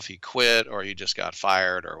don't know if he quit or he just got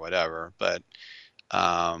fired or whatever, but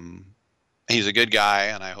he's a good guy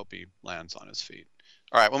and I hope he lands on his feet.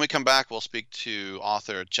 All right. When we come back, we'll speak to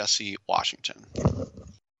author Jesse Washington.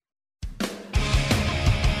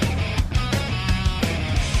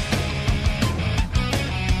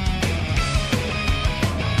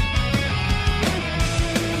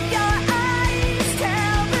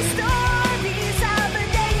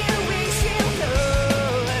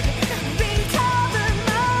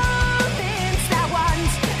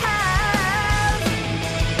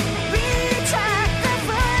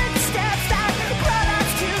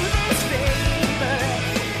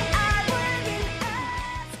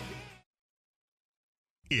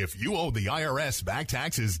 If you owe the IRS back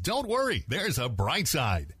taxes, don't worry. There's a bright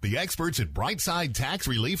side. The experts at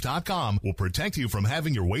BrightSideTaxRelief.com will protect you from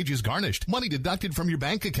having your wages garnished, money deducted from your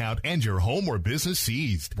bank account, and your home or business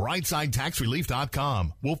seized.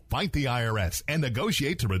 BrightSideTaxRelief.com will fight the IRS and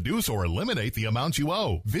negotiate to reduce or eliminate the amount you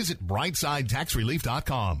owe. Visit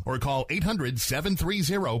BrightSideTaxRelief.com or call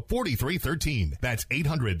 800-730-4313. That's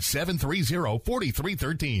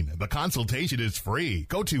 800-730-4313. The consultation is free.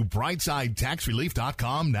 Go to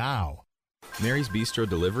BrightSideTaxRelief.com now. Mary's Bistro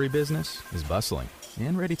delivery business is bustling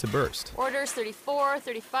and ready to burst. Orders 34,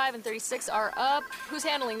 35, and 36 are up. Who's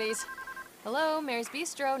handling these? Hello, Mary's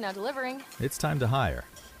Bistro, now delivering. It's time to hire.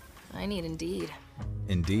 I need Indeed.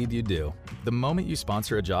 Indeed you do. The moment you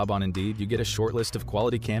sponsor a job on Indeed, you get a short list of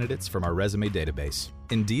quality candidates from our resume database.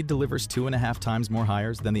 Indeed delivers 2.5 times more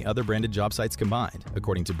hires than the other branded job sites combined,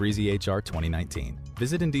 according to Breezy HR 2019.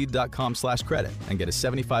 Visit Indeed.com/credit and get a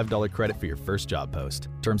 $75 credit for your first job post.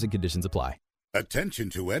 Terms and conditions apply. Attention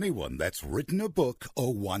to anyone that's written a book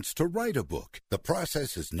or wants to write a book. The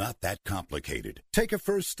process is not that complicated. Take a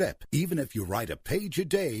first step. Even if you write a page a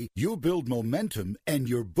day, you'll build momentum and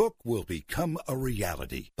your book will become a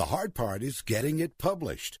reality. The hard part is getting it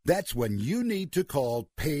published. That's when you need to call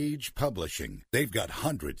Page Publishing. They've got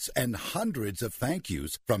hundreds and hundreds of thank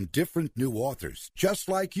yous from different new authors, just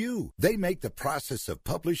like you. They make the process of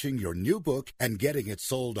publishing your new book and getting it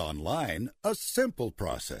sold online a simple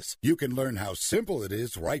process. You can learn how simple it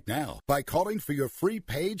is right now by calling for your free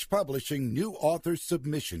Page Publishing New Author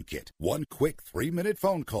Submission Kit. One quick 3-minute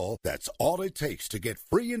phone call, that's all it takes to get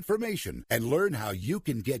free information and learn how you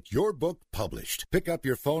can get your book published. Pick up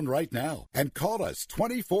your phone right now and call us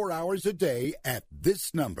 24 hours a day at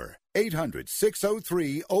this number.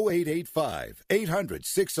 800-603-0885.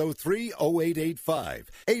 800-603-0885.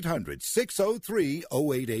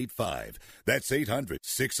 800-603-0885. That's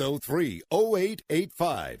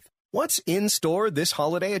 800-603-0885. What's in store this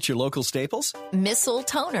holiday at your local Staples? Missile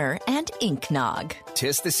Toner and Ink Nog.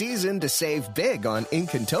 'Tis the season to save big on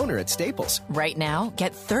ink and toner at Staples. Right now,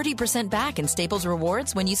 get 30% back in Staples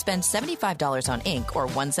Rewards when you spend $75 on ink or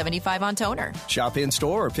 $175 on toner. Shop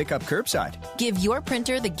in-store or pick up curbside. Give your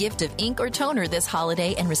printer the gift of ink or toner this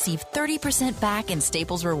holiday and receive 30% back in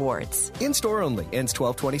Staples Rewards. In-store only. Ends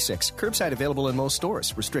 12/26. Curbside available in most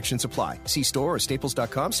stores. Restrictions apply. See store or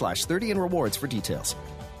staples.com/30 and rewards for details.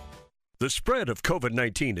 The spread of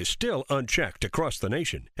COVID-19 is still unchecked across the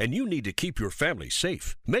nation, and you need to keep your family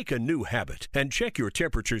safe. Make a new habit and check your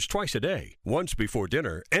temperatures twice a day, once before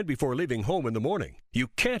dinner and before leaving home in the morning. You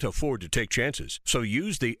can't afford to take chances, so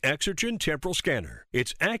use the Exergen Temporal Scanner.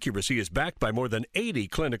 Its accuracy is backed by more than 80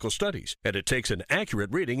 clinical studies, and it takes an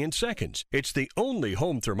accurate reading in seconds. It's the only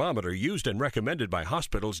home thermometer used and recommended by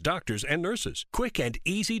hospitals, doctors, and nurses. Quick and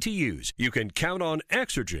easy to use. You can count on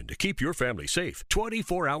Exergen to keep your family safe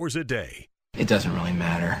 24 hours a day. It doesn't really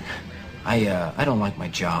matter. I don't like my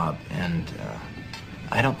job, and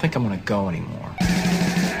I don't think I'm going to go anymore.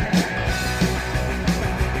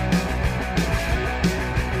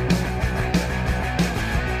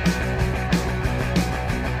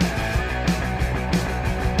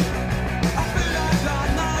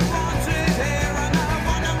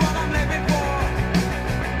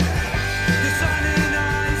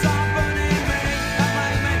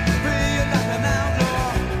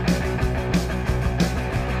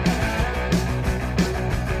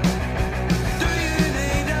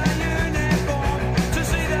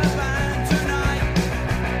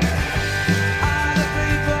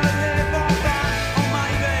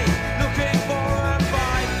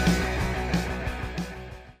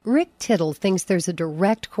 Rick Tittle thinks there's a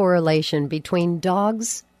direct correlation between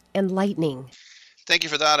dogs and lightning. Thank you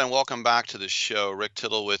for that, and welcome back to the show. Rick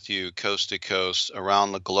Tittle with you, coast to coast,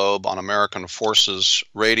 around the globe on American Forces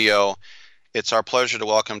Radio. It's our pleasure to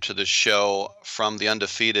welcome to the show from The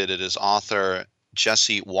Undefeated. It is author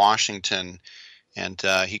Jesse Washington, and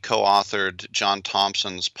he co-authored John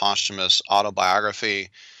Thompson's posthumous autobiography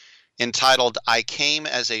entitled I Came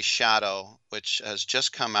as a Shadow, which has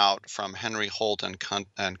just come out from Henry Holt and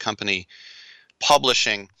Company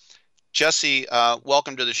Publishing. Jesse,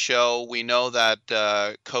 welcome to the show. We know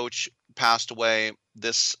that Coach passed away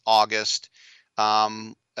this August.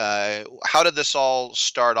 How did this all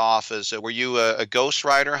start off? Were you a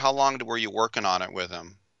ghostwriter? How long were you working on it with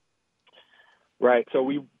him? Right. So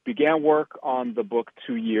we began work on the book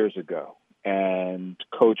 2 years ago, and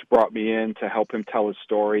Coach brought me in to help him tell his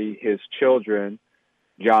story. His children,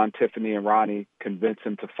 John, Tiffany, and Ronnie, convinced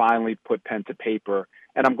him to finally put pen to paper.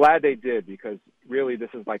 And I'm glad they did, because really this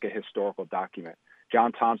is like a historical document.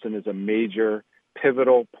 John Thompson is a major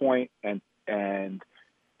pivotal point and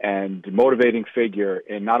motivating figure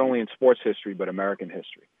in not only in sports history, but American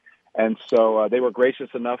history. And so they were gracious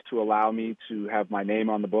enough to allow me to have my name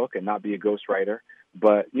on the book and not be a ghostwriter.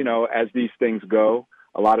 But, you know, as these things go,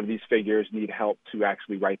 a lot of these figures need help to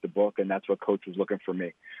actually write the book, and that's what Coach was looking for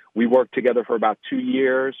me. We worked together for about 2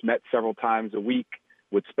 years, met several times a week,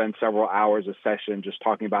 would spend several hours a session just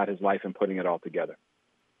talking about his life and putting it all together.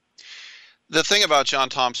 The thing about John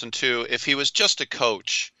Thompson, too, if he was just a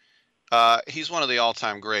coach, he's one of the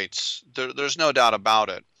all-time greats. There's no doubt about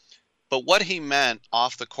it. But what he meant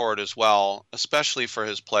off the court as well, especially for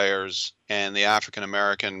his players and the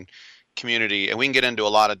African-American community, and we can get into a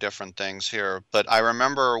lot of different things here, but I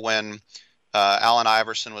remember when Allen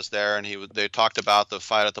Iverson was there and they talked about the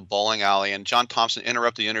fight at the bowling alley, and John Thompson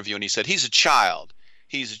interrupted the interview and he said, he's a child.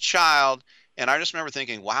 And I just remember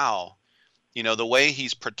thinking, wow, you know, the way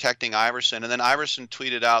he's protecting Iverson. And then Iverson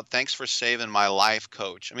tweeted out, thanks for saving my life,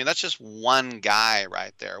 Coach. I mean, that's just one guy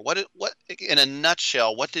right there. What in a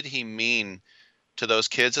nutshell, what did he mean to those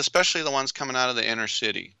kids, especially the ones coming out of the inner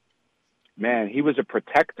city? Man, he was a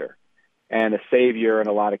protector and a savior in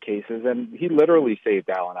a lot of cases. And he literally saved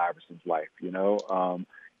Allen Iverson's life. You know,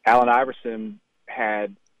 Allen Iverson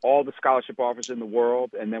had all the scholarship offers in the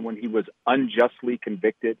world. And then when he was unjustly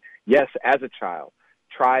convicted, yes, as a child,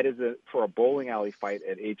 tried for a bowling alley fight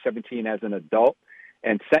at age 17 as an adult,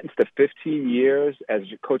 and sentenced to 15 years, as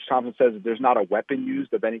Coach Thompson says, there's not a weapon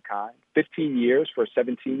used of any kind. 15 years for a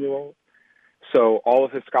 17-year-old. So all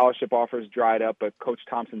of his scholarship offers dried up, but Coach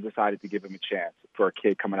Thompson decided to give him a chance for a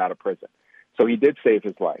kid coming out of prison. So he did save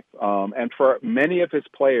his life. And for many of his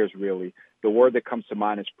players, really, the word that comes to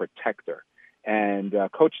mind is protector. And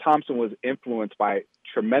Coach Thompson was influenced by a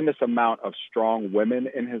tremendous amount of strong women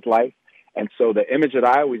in his life. And so the image that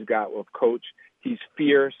I always got of Coach, he's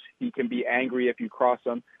fierce, he can be angry if you cross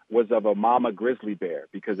him, was of a mama grizzly bear.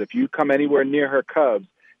 Because if you come anywhere near her cubs,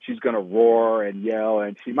 she's going to roar and yell,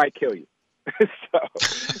 and she might kill you. So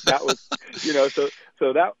that was,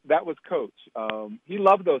 so that was Coach. He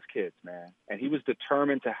loved those kids, man, and he was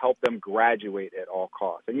determined to help them graduate at all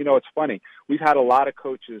costs. And it's funny, we've had a lot of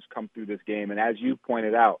coaches come through this game, and as you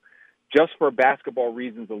pointed out, just for basketball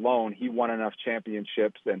reasons alone, he won enough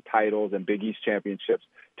championships and titles and Big East championships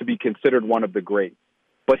to be considered one of the greats.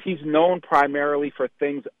 But he's known primarily for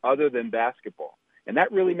things other than basketball. And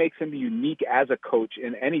that really makes him unique as a coach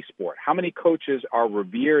in any sport. How many coaches are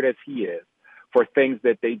revered as he is for things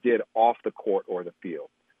that they did off the court or the field?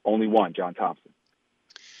 Only one, John Thompson.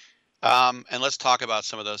 And let's talk about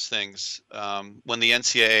some of those things. When the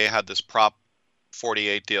NCAA had this Prop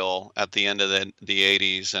 48 deal at the end of the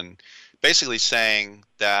 80s, and basically saying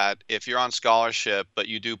that if you're on scholarship but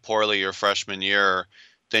you do poorly your freshman year,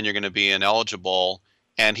 then you're going to be ineligible.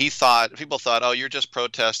 And people thought, oh, you're just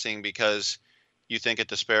protesting because you think it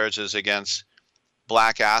disparages against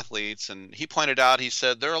black athletes. And he pointed out, he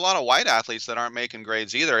said, there are a lot of white athletes that aren't making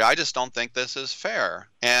grades either. I just don't think this is fair.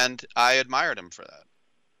 And I admired him for that.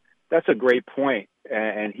 That's a great point.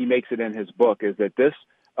 And he makes it in his book, is that this,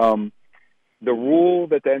 the rule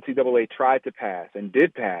that the NCAA tried to pass and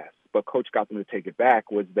did pass, but Coach got them to take it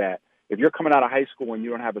back, was that if you're coming out of high school and you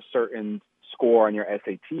don't have a certain score on your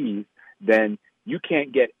SATs, then you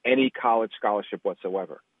can't get any college scholarship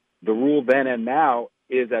whatsoever. The rule then and now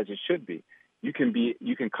is as it should be. You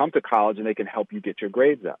can come to college and they can help you get your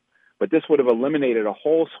grades up. But this would have eliminated a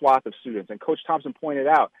whole swath of students. And Coach Thompson pointed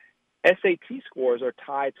out, SAT scores are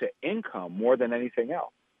tied to income more than anything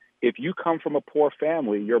else. If you come from a poor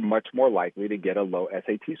family, you're much more likely to get a low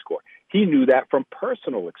SAT score. He knew that from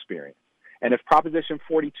personal experience. And if Proposition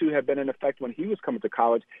 42 had been in effect when he was coming to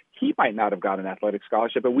college, he might not have got an athletic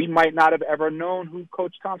scholarship, and we might not have ever known who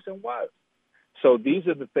Coach Thompson was. So these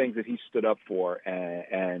are the things that he stood up for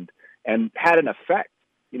and had an effect.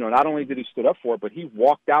 Not only did he stood up for it, but he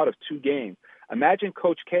walked out of 2 games. Imagine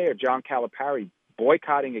Coach K or John Calipari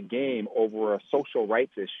boycotting a game over a social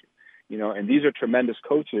rights issue. And these are tremendous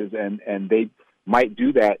coaches, and they might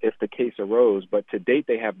do that if the case arose. But to date,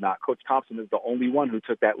 they have not. Coach Thompson is the only one who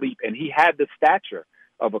took that leap, and he had the stature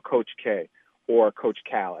of a Coach K or a Coach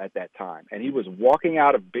Cal at that time. And he was walking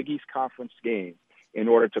out of Big East Conference games in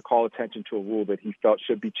order to call attention to a rule that he felt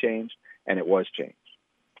should be changed, and it was changed.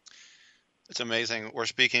 It's amazing. We're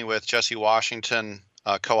speaking with Jesse Washington,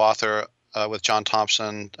 co-author with John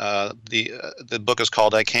Thompson. The book is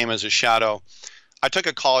called I Came as a Shadow. I took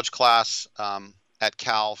a college class at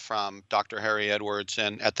Cal from Dr. Harry Edwards,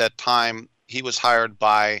 and at that time he was hired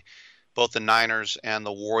by both the Niners and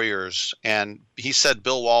the Warriors. And he said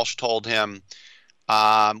Bill Walsh told him,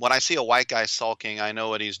 when I see a white guy sulking, I know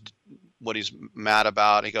what he's mad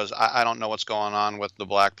about. He goes, I don't know what's going on with the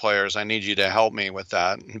black players. I need you to help me with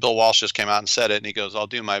that. And Bill Walsh just came out and said it, and he goes, I'll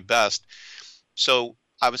do my best. So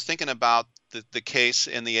I was thinking about the case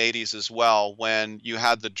in the 80s as well, when you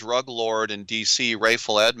had the drug lord in D.C.,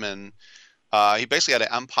 Rayful Edmond. He basically had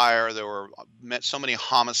an empire. There were so many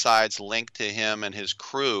homicides linked to him and his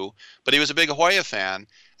crew, but he was a big Hoya fan.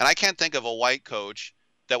 And I can't think of a white coach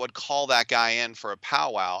that would call that guy in for a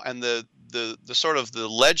powwow. And the sort of the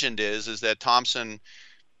legend is that Thompson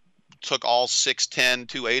took all 6'10",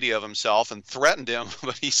 280 of himself and threatened him,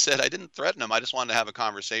 but he said, I didn't threaten him. I just wanted to have a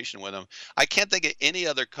conversation with him. I can't think of any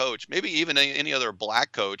other coach, maybe even any other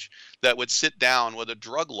black coach, that would sit down with a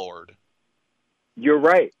drug lord. You're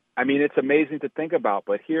right. I mean, it's amazing to think about,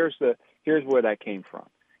 but here's where that came from.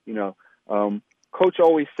 Coach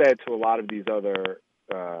always said to a lot of these other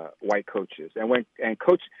white coaches, and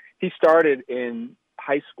Coach, he started in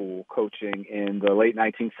high school coaching in the late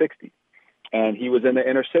 1960s. And he was in the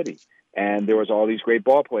inner city, and there was all these great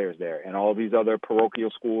ball players there, and all these other parochial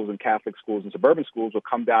schools and Catholic schools and suburban schools would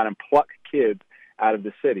come down and pluck kids out of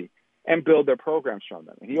the city and build their programs from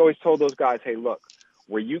them. And he always told those guys, hey, look,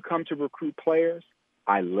 where you come to recruit players,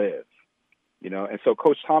 I live. And so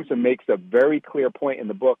Coach Thompson makes a very clear point in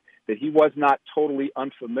the book that he was not totally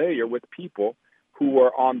unfamiliar with people who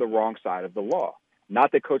were on the wrong side of the law.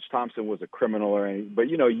 Not that Coach Thompson was a criminal or anything, but,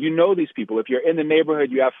 you know these people. If you're in the neighborhood,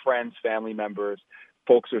 you have friends, family members,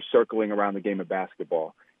 folks are circling around the game of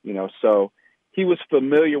basketball, So he was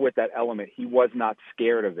familiar with that element. He was not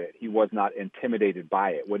scared of it. He was not intimidated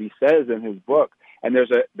by it. What he says in his book, and there's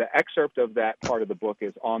the excerpt of that part of the book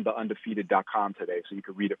is on theundefeated.com today, so you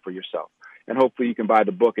can read it for yourself. And hopefully you can buy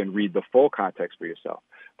the book and read the full context for yourself.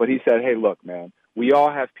 But he said, hey, look, man, we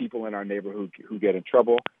all have people in our neighborhood who get in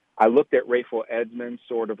trouble. I looked at Rayful Edmonds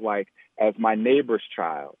sort of like as my neighbor's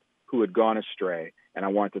child who had gone astray, and I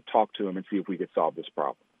wanted to talk to him and see if we could solve this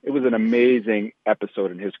problem. It was an amazing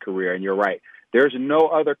episode in his career, and you're right. There's no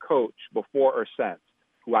other coach before or since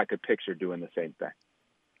who I could picture doing the same thing.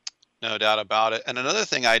 No doubt about it. And another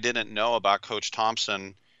thing I didn't know about Coach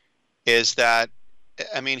Thompson is that,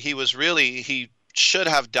 I mean, he should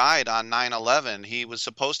have died on 9/11. He was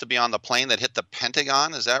supposed to be on the plane that hit the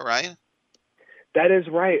Pentagon. Is that right? That is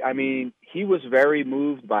right. I mean, he was very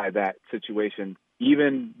moved by that situation,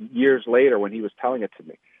 even years later when he was telling it to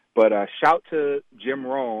me. But shout to Jim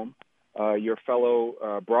Rome, your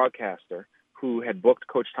fellow broadcaster, who had booked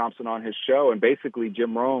Coach Thompson on his show. And basically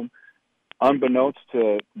Jim Rome, unbeknownst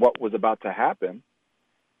to what was about to happen,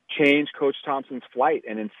 changed Coach Thompson's flight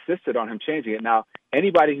and insisted on him changing it. Now,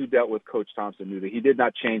 anybody who dealt with Coach Thompson knew that he did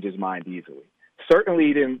not change his mind easily. Certainly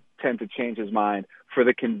he didn't tend to change his mind for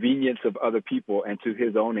the convenience of other people and to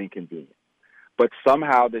his own inconvenience. But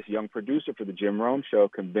somehow this young producer for the Jim Rome show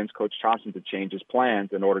convinced Coach Thompson to change his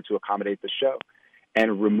plans in order to accommodate the show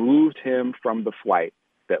and removed him from the flight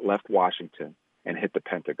that left Washington and hit the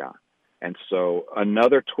Pentagon. And so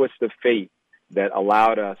another twist of fate that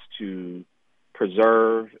allowed us to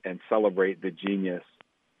preserve and celebrate the genius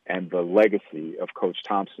and the legacy of Coach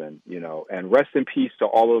Thompson, you know, and rest in peace to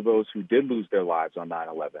all of those who did lose their lives on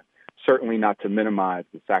 9/11. Certainly not to minimize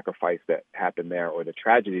the sacrifice that happened there or the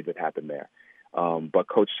tragedy that happened there. But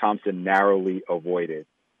Coach Thompson narrowly avoided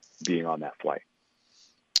being on that flight.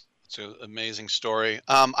 It's an amazing story.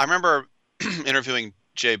 I remember interviewing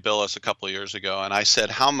Jay Billis a couple of years ago, and I said,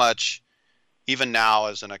 how much, even now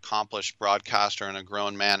as an accomplished broadcaster and a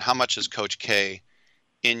grown man, how much is Coach K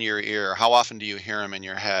in your ear? How often do you hear him in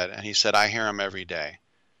your head? And he said, I hear him every day.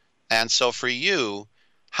 And so for you,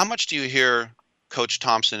 how much do you hear Coach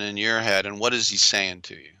Thompson in your head, and what is he saying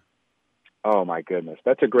to you? Oh, my goodness.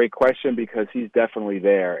 That's a great question because he's definitely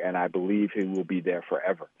there, and I believe he will be there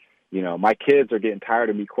forever. You know, my kids are getting tired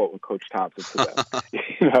of me quoting Coach Thompson to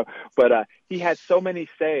them. But he had so many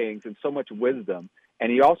sayings and so much wisdom,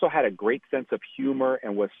 and he also had a great sense of humor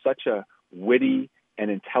and was such a witty and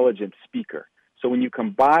intelligent speaker. So when you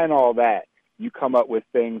combine all that, you come up with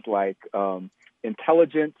things like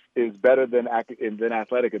intelligence is better than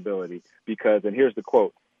athletic ability because, and here's the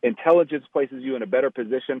quote, intelligence places you in a better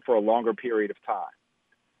position for a longer period of time.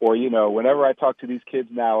 Or, you know, whenever I talk to these kids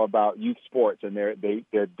now about youth sports and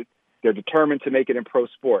they're determined to make it in pro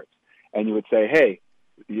sports, and you would say, hey,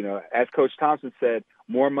 you know, as Coach Thompson said,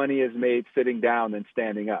 more money is made sitting down than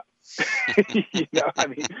standing up. You know, I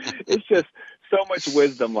mean, it's just so much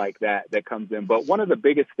wisdom like that comes in. But one of the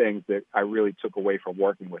biggest things that I really took away from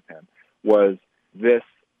working with him was this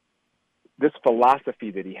philosophy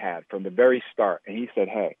that he had from the very start. And he said,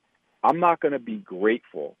 hey, I'm not going to be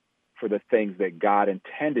grateful for the things that God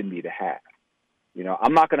intended me to have. You know,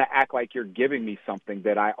 I'm not going to act like you're giving me something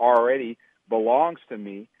that I already belongs to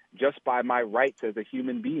me just by my rights as a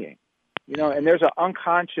human being. You know, and there's an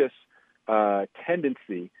unconscious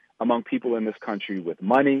tendency among people in this country with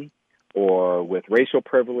money or with racial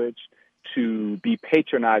privilege to be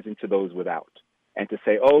patronizing to those without and to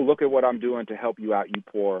say, oh, look at what I'm doing to help you out, you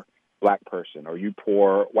poor black person, or you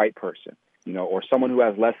poor white person, you know, or someone who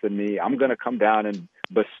has less than me. I'm going to come down and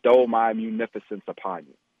bestow my munificence upon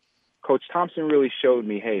you. Coach Thompson really showed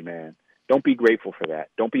me, hey, man, don't be grateful for that.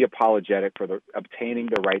 Don't be apologetic for obtaining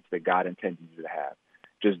the rights that God intended you to have.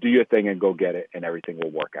 Just do your thing and go get it, and everything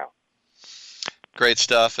will work out. Great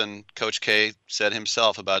stuff. And Coach K said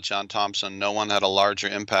himself about John Thompson, no one had a larger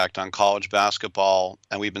impact on college basketball.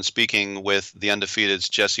 And we've been speaking with the Undefeated's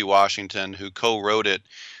Jesse Washington, who co-wrote it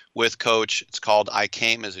with Coach. It's called I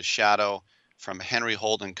Came as a Shadow from Henry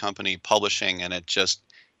Holden Company Publishing, and it just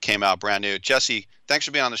came out brand new. Jesse, thanks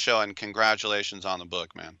for being on the show, and congratulations on the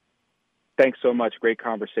book, man. Thanks so much. Great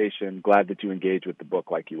conversation. Glad that you engage with the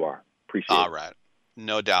book like you are. Appreciate it. All right.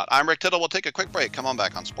 No doubt. I'm Rick Tittle. We'll take a quick break. Come on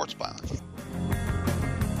back on Sports Byline.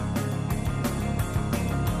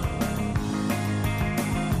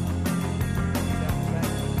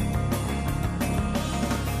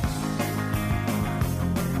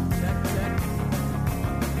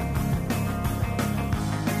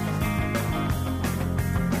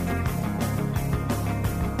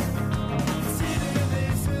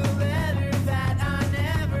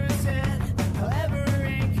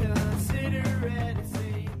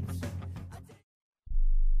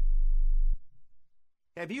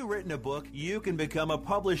 Have you written a book? You can become a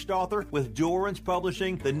published author with Dorrance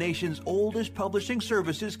Publishing, the nation's oldest publishing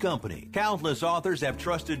services company. Countless authors have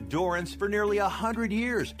trusted Dorrance for nearly 100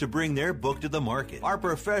 years to bring their book to the market. Our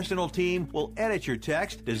professional team will edit your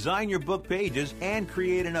text, design your book pages, and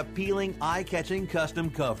create an appealing, eye-catching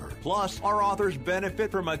custom cover. Plus, our authors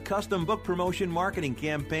benefit from a custom book promotion marketing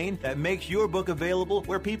campaign that makes your book available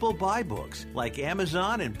where people buy books, like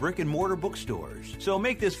Amazon and brick-and-mortar bookstores. So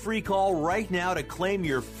make this free call right now to claim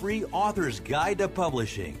your free author's guide to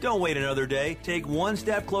publishing. Don't wait another day. Take one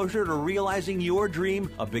step closer to realizing your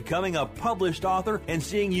dream of becoming a published author and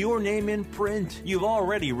seeing your name in print. You've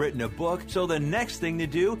already written a book, so the next thing to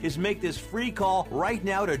do is make this free call right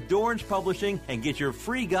now to Dorrance Publishing and get your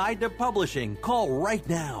free guide to publishing. Call right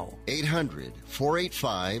now.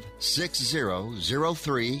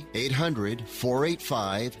 800-485-6003.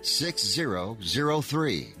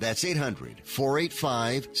 800-485-6003. That's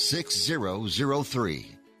 800-485-6003.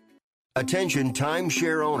 Attention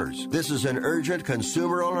timeshare owners. This is an urgent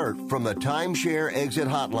consumer alert from the Timeshare Exit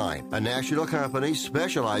Hotline, a national company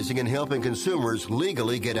specializing in helping consumers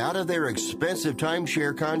legally get out of their expensive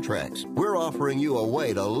timeshare contracts. We're offering you a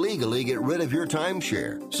way to legally get rid of your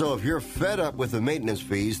timeshare. So if you're fed up with the maintenance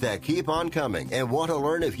fees that keep on coming and want to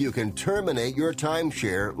learn if you can terminate your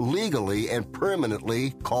timeshare legally and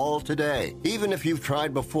permanently, call today. Even if you've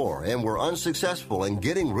tried before and were unsuccessful in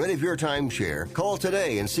getting rid of your timeshare, call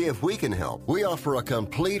today and see if we can help. We offer a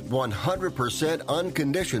complete 100%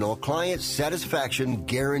 unconditional client satisfaction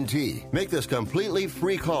guarantee. Make this completely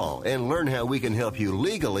free call and learn how we can help you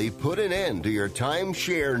legally put an end to your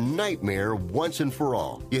timeshare nightmare once and for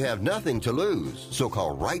all. You have nothing to lose, so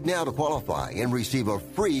call right now to qualify and receive a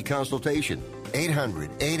free consultation.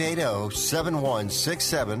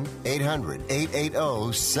 800-880-7167.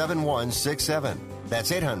 800-880-7167.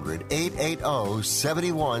 That's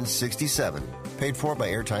 800-880-7167. Paid for by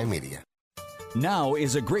Airtime Media. Now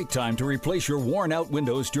is a great time to replace your worn-out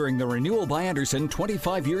windows during the Renewal by Andersen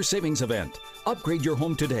 25-year savings event. Upgrade your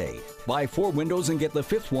home today. Buy 4 windows and get the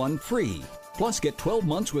 5th one free. Plus, get 12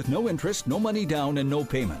 months with no interest, no money down, and no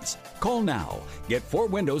payments. Call now. Get 4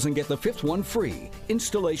 windows and get the 5th one free.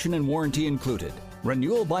 Installation and warranty included.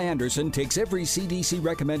 Renewal by Andersen takes every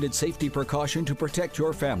CDC-recommended safety precaution to protect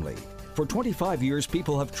your family. For 25 years,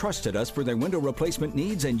 people have trusted us for their window replacement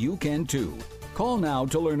needs, and you can too. Call now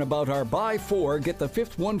to learn about our buy 4, get the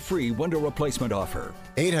 5th one free window replacement offer.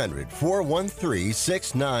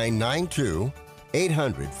 800-413-6992.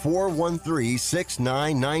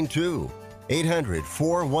 800-413-6992.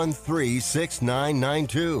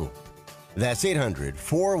 800-413-6992. That's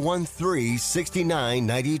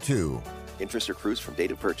 800-413-6992. Interest accrues from date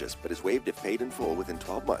of purchase, but is waived if paid in full within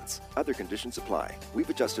 12 months. Other conditions apply. We've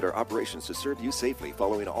adjusted our operations to serve you safely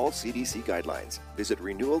following all CDC guidelines. Visit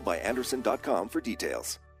renewalbyandersen.com for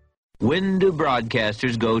details. When do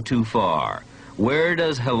broadcasters go too far? Where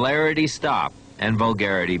does hilarity stop and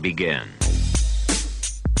vulgarity begin?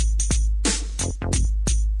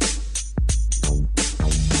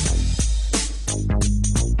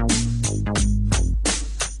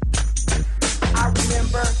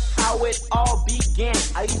 It all began.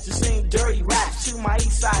 I used to sing dirty raps to my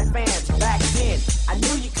East Side fans back then. I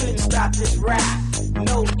knew you couldn't stop this rap.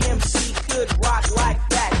 No MC could rock like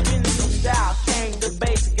that. Then the new style came, the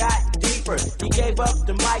bass got deeper. He gave up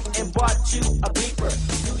the mic and bought you a beeper.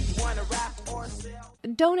 Do you want to rap or sell?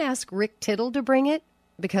 Don't ask Rick Tittle to bring it,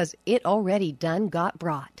 because it already done got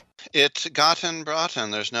brought. It's gotten brought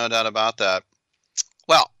in. There's no doubt about that.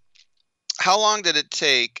 Well, how long did it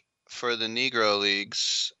take for the Negro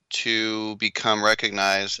Leagues to become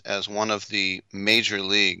recognized as one of the major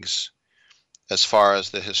leagues as far as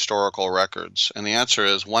the historical records? And the answer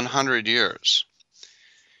is 100 years.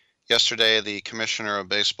 Yesterday, the commissioner of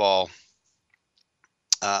baseball,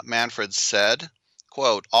 Manfred, said,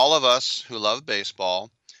 quote, "All of us who love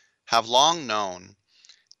baseball have long known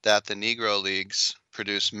that the Negro Leagues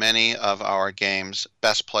produce many of our game's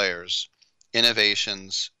best players,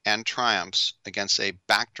 innovations, and triumphs against a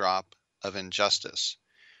backdrop of injustice.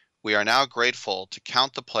 We are now grateful to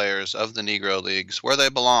count the players of the Negro Leagues where they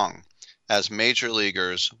belong, as major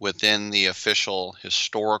leaguers within the official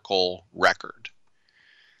historical record."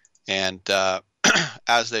 And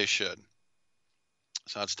as they should.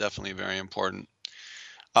 So that's definitely very important.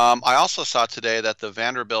 I also saw today that the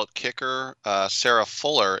Vanderbilt kicker, Sarah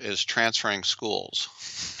Fuller, is transferring schools.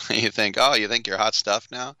 You think you're hot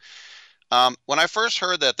stuff now? When I first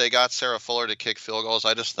heard that they got Sarah Fuller to kick field goals,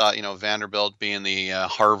 I just thought, Vanderbilt being the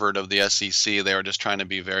Harvard of the SEC, they were just trying to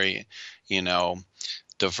be very,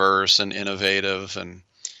 diverse and innovative.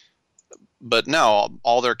 But no,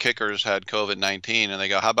 all their kickers had COVID-19, and they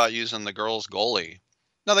go, how about using the girls' goalie?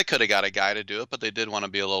 No, they could have got a guy to do it, but they did want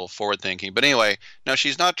to be a little forward-thinking. But anyway, no,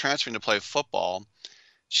 she's not transferring to play football.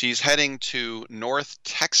 She's heading to North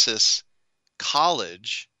Texas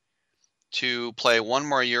College to play one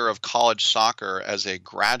more year of college soccer as a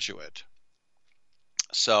graduate.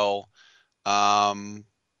 So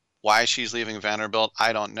why she's leaving Vanderbilt,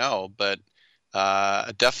 I don't know, but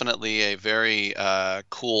definitely a very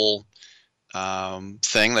cool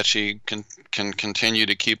thing that she can continue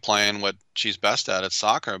to keep playing what she's best at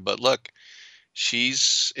soccer. But look,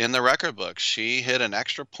 she's in the record books. She hit an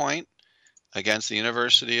extra point against the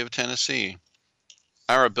University of Tennessee.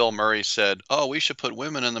 I remember Bill Murray said, "Oh, we should put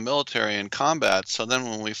women in the military in combat, so then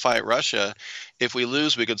when we fight Russia, if we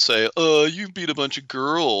lose, we could say, oh, you beat a bunch of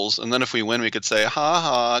girls. And then if we win, we could say, ha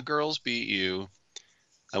ha, girls beat you."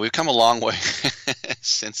 We've come a long way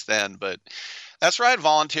since then, but that's right,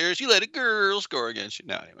 volunteers. You let a girl score against you.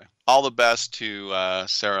 No, anyway, all the best to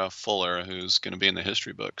Sarah Fuller, who's going to be in the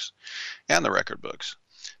history books and the record books.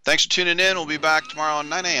 Thanks for tuning in. We'll be back tomorrow at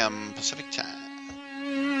 9 a.m. Pacific time.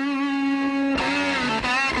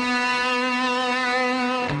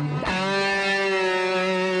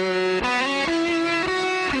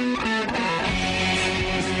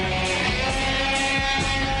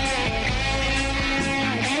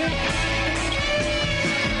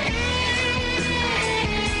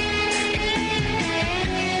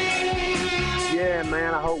 Yeah,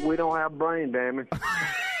 man, I hope we don't have brain damage.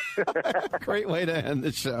 Great way to end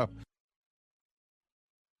the show.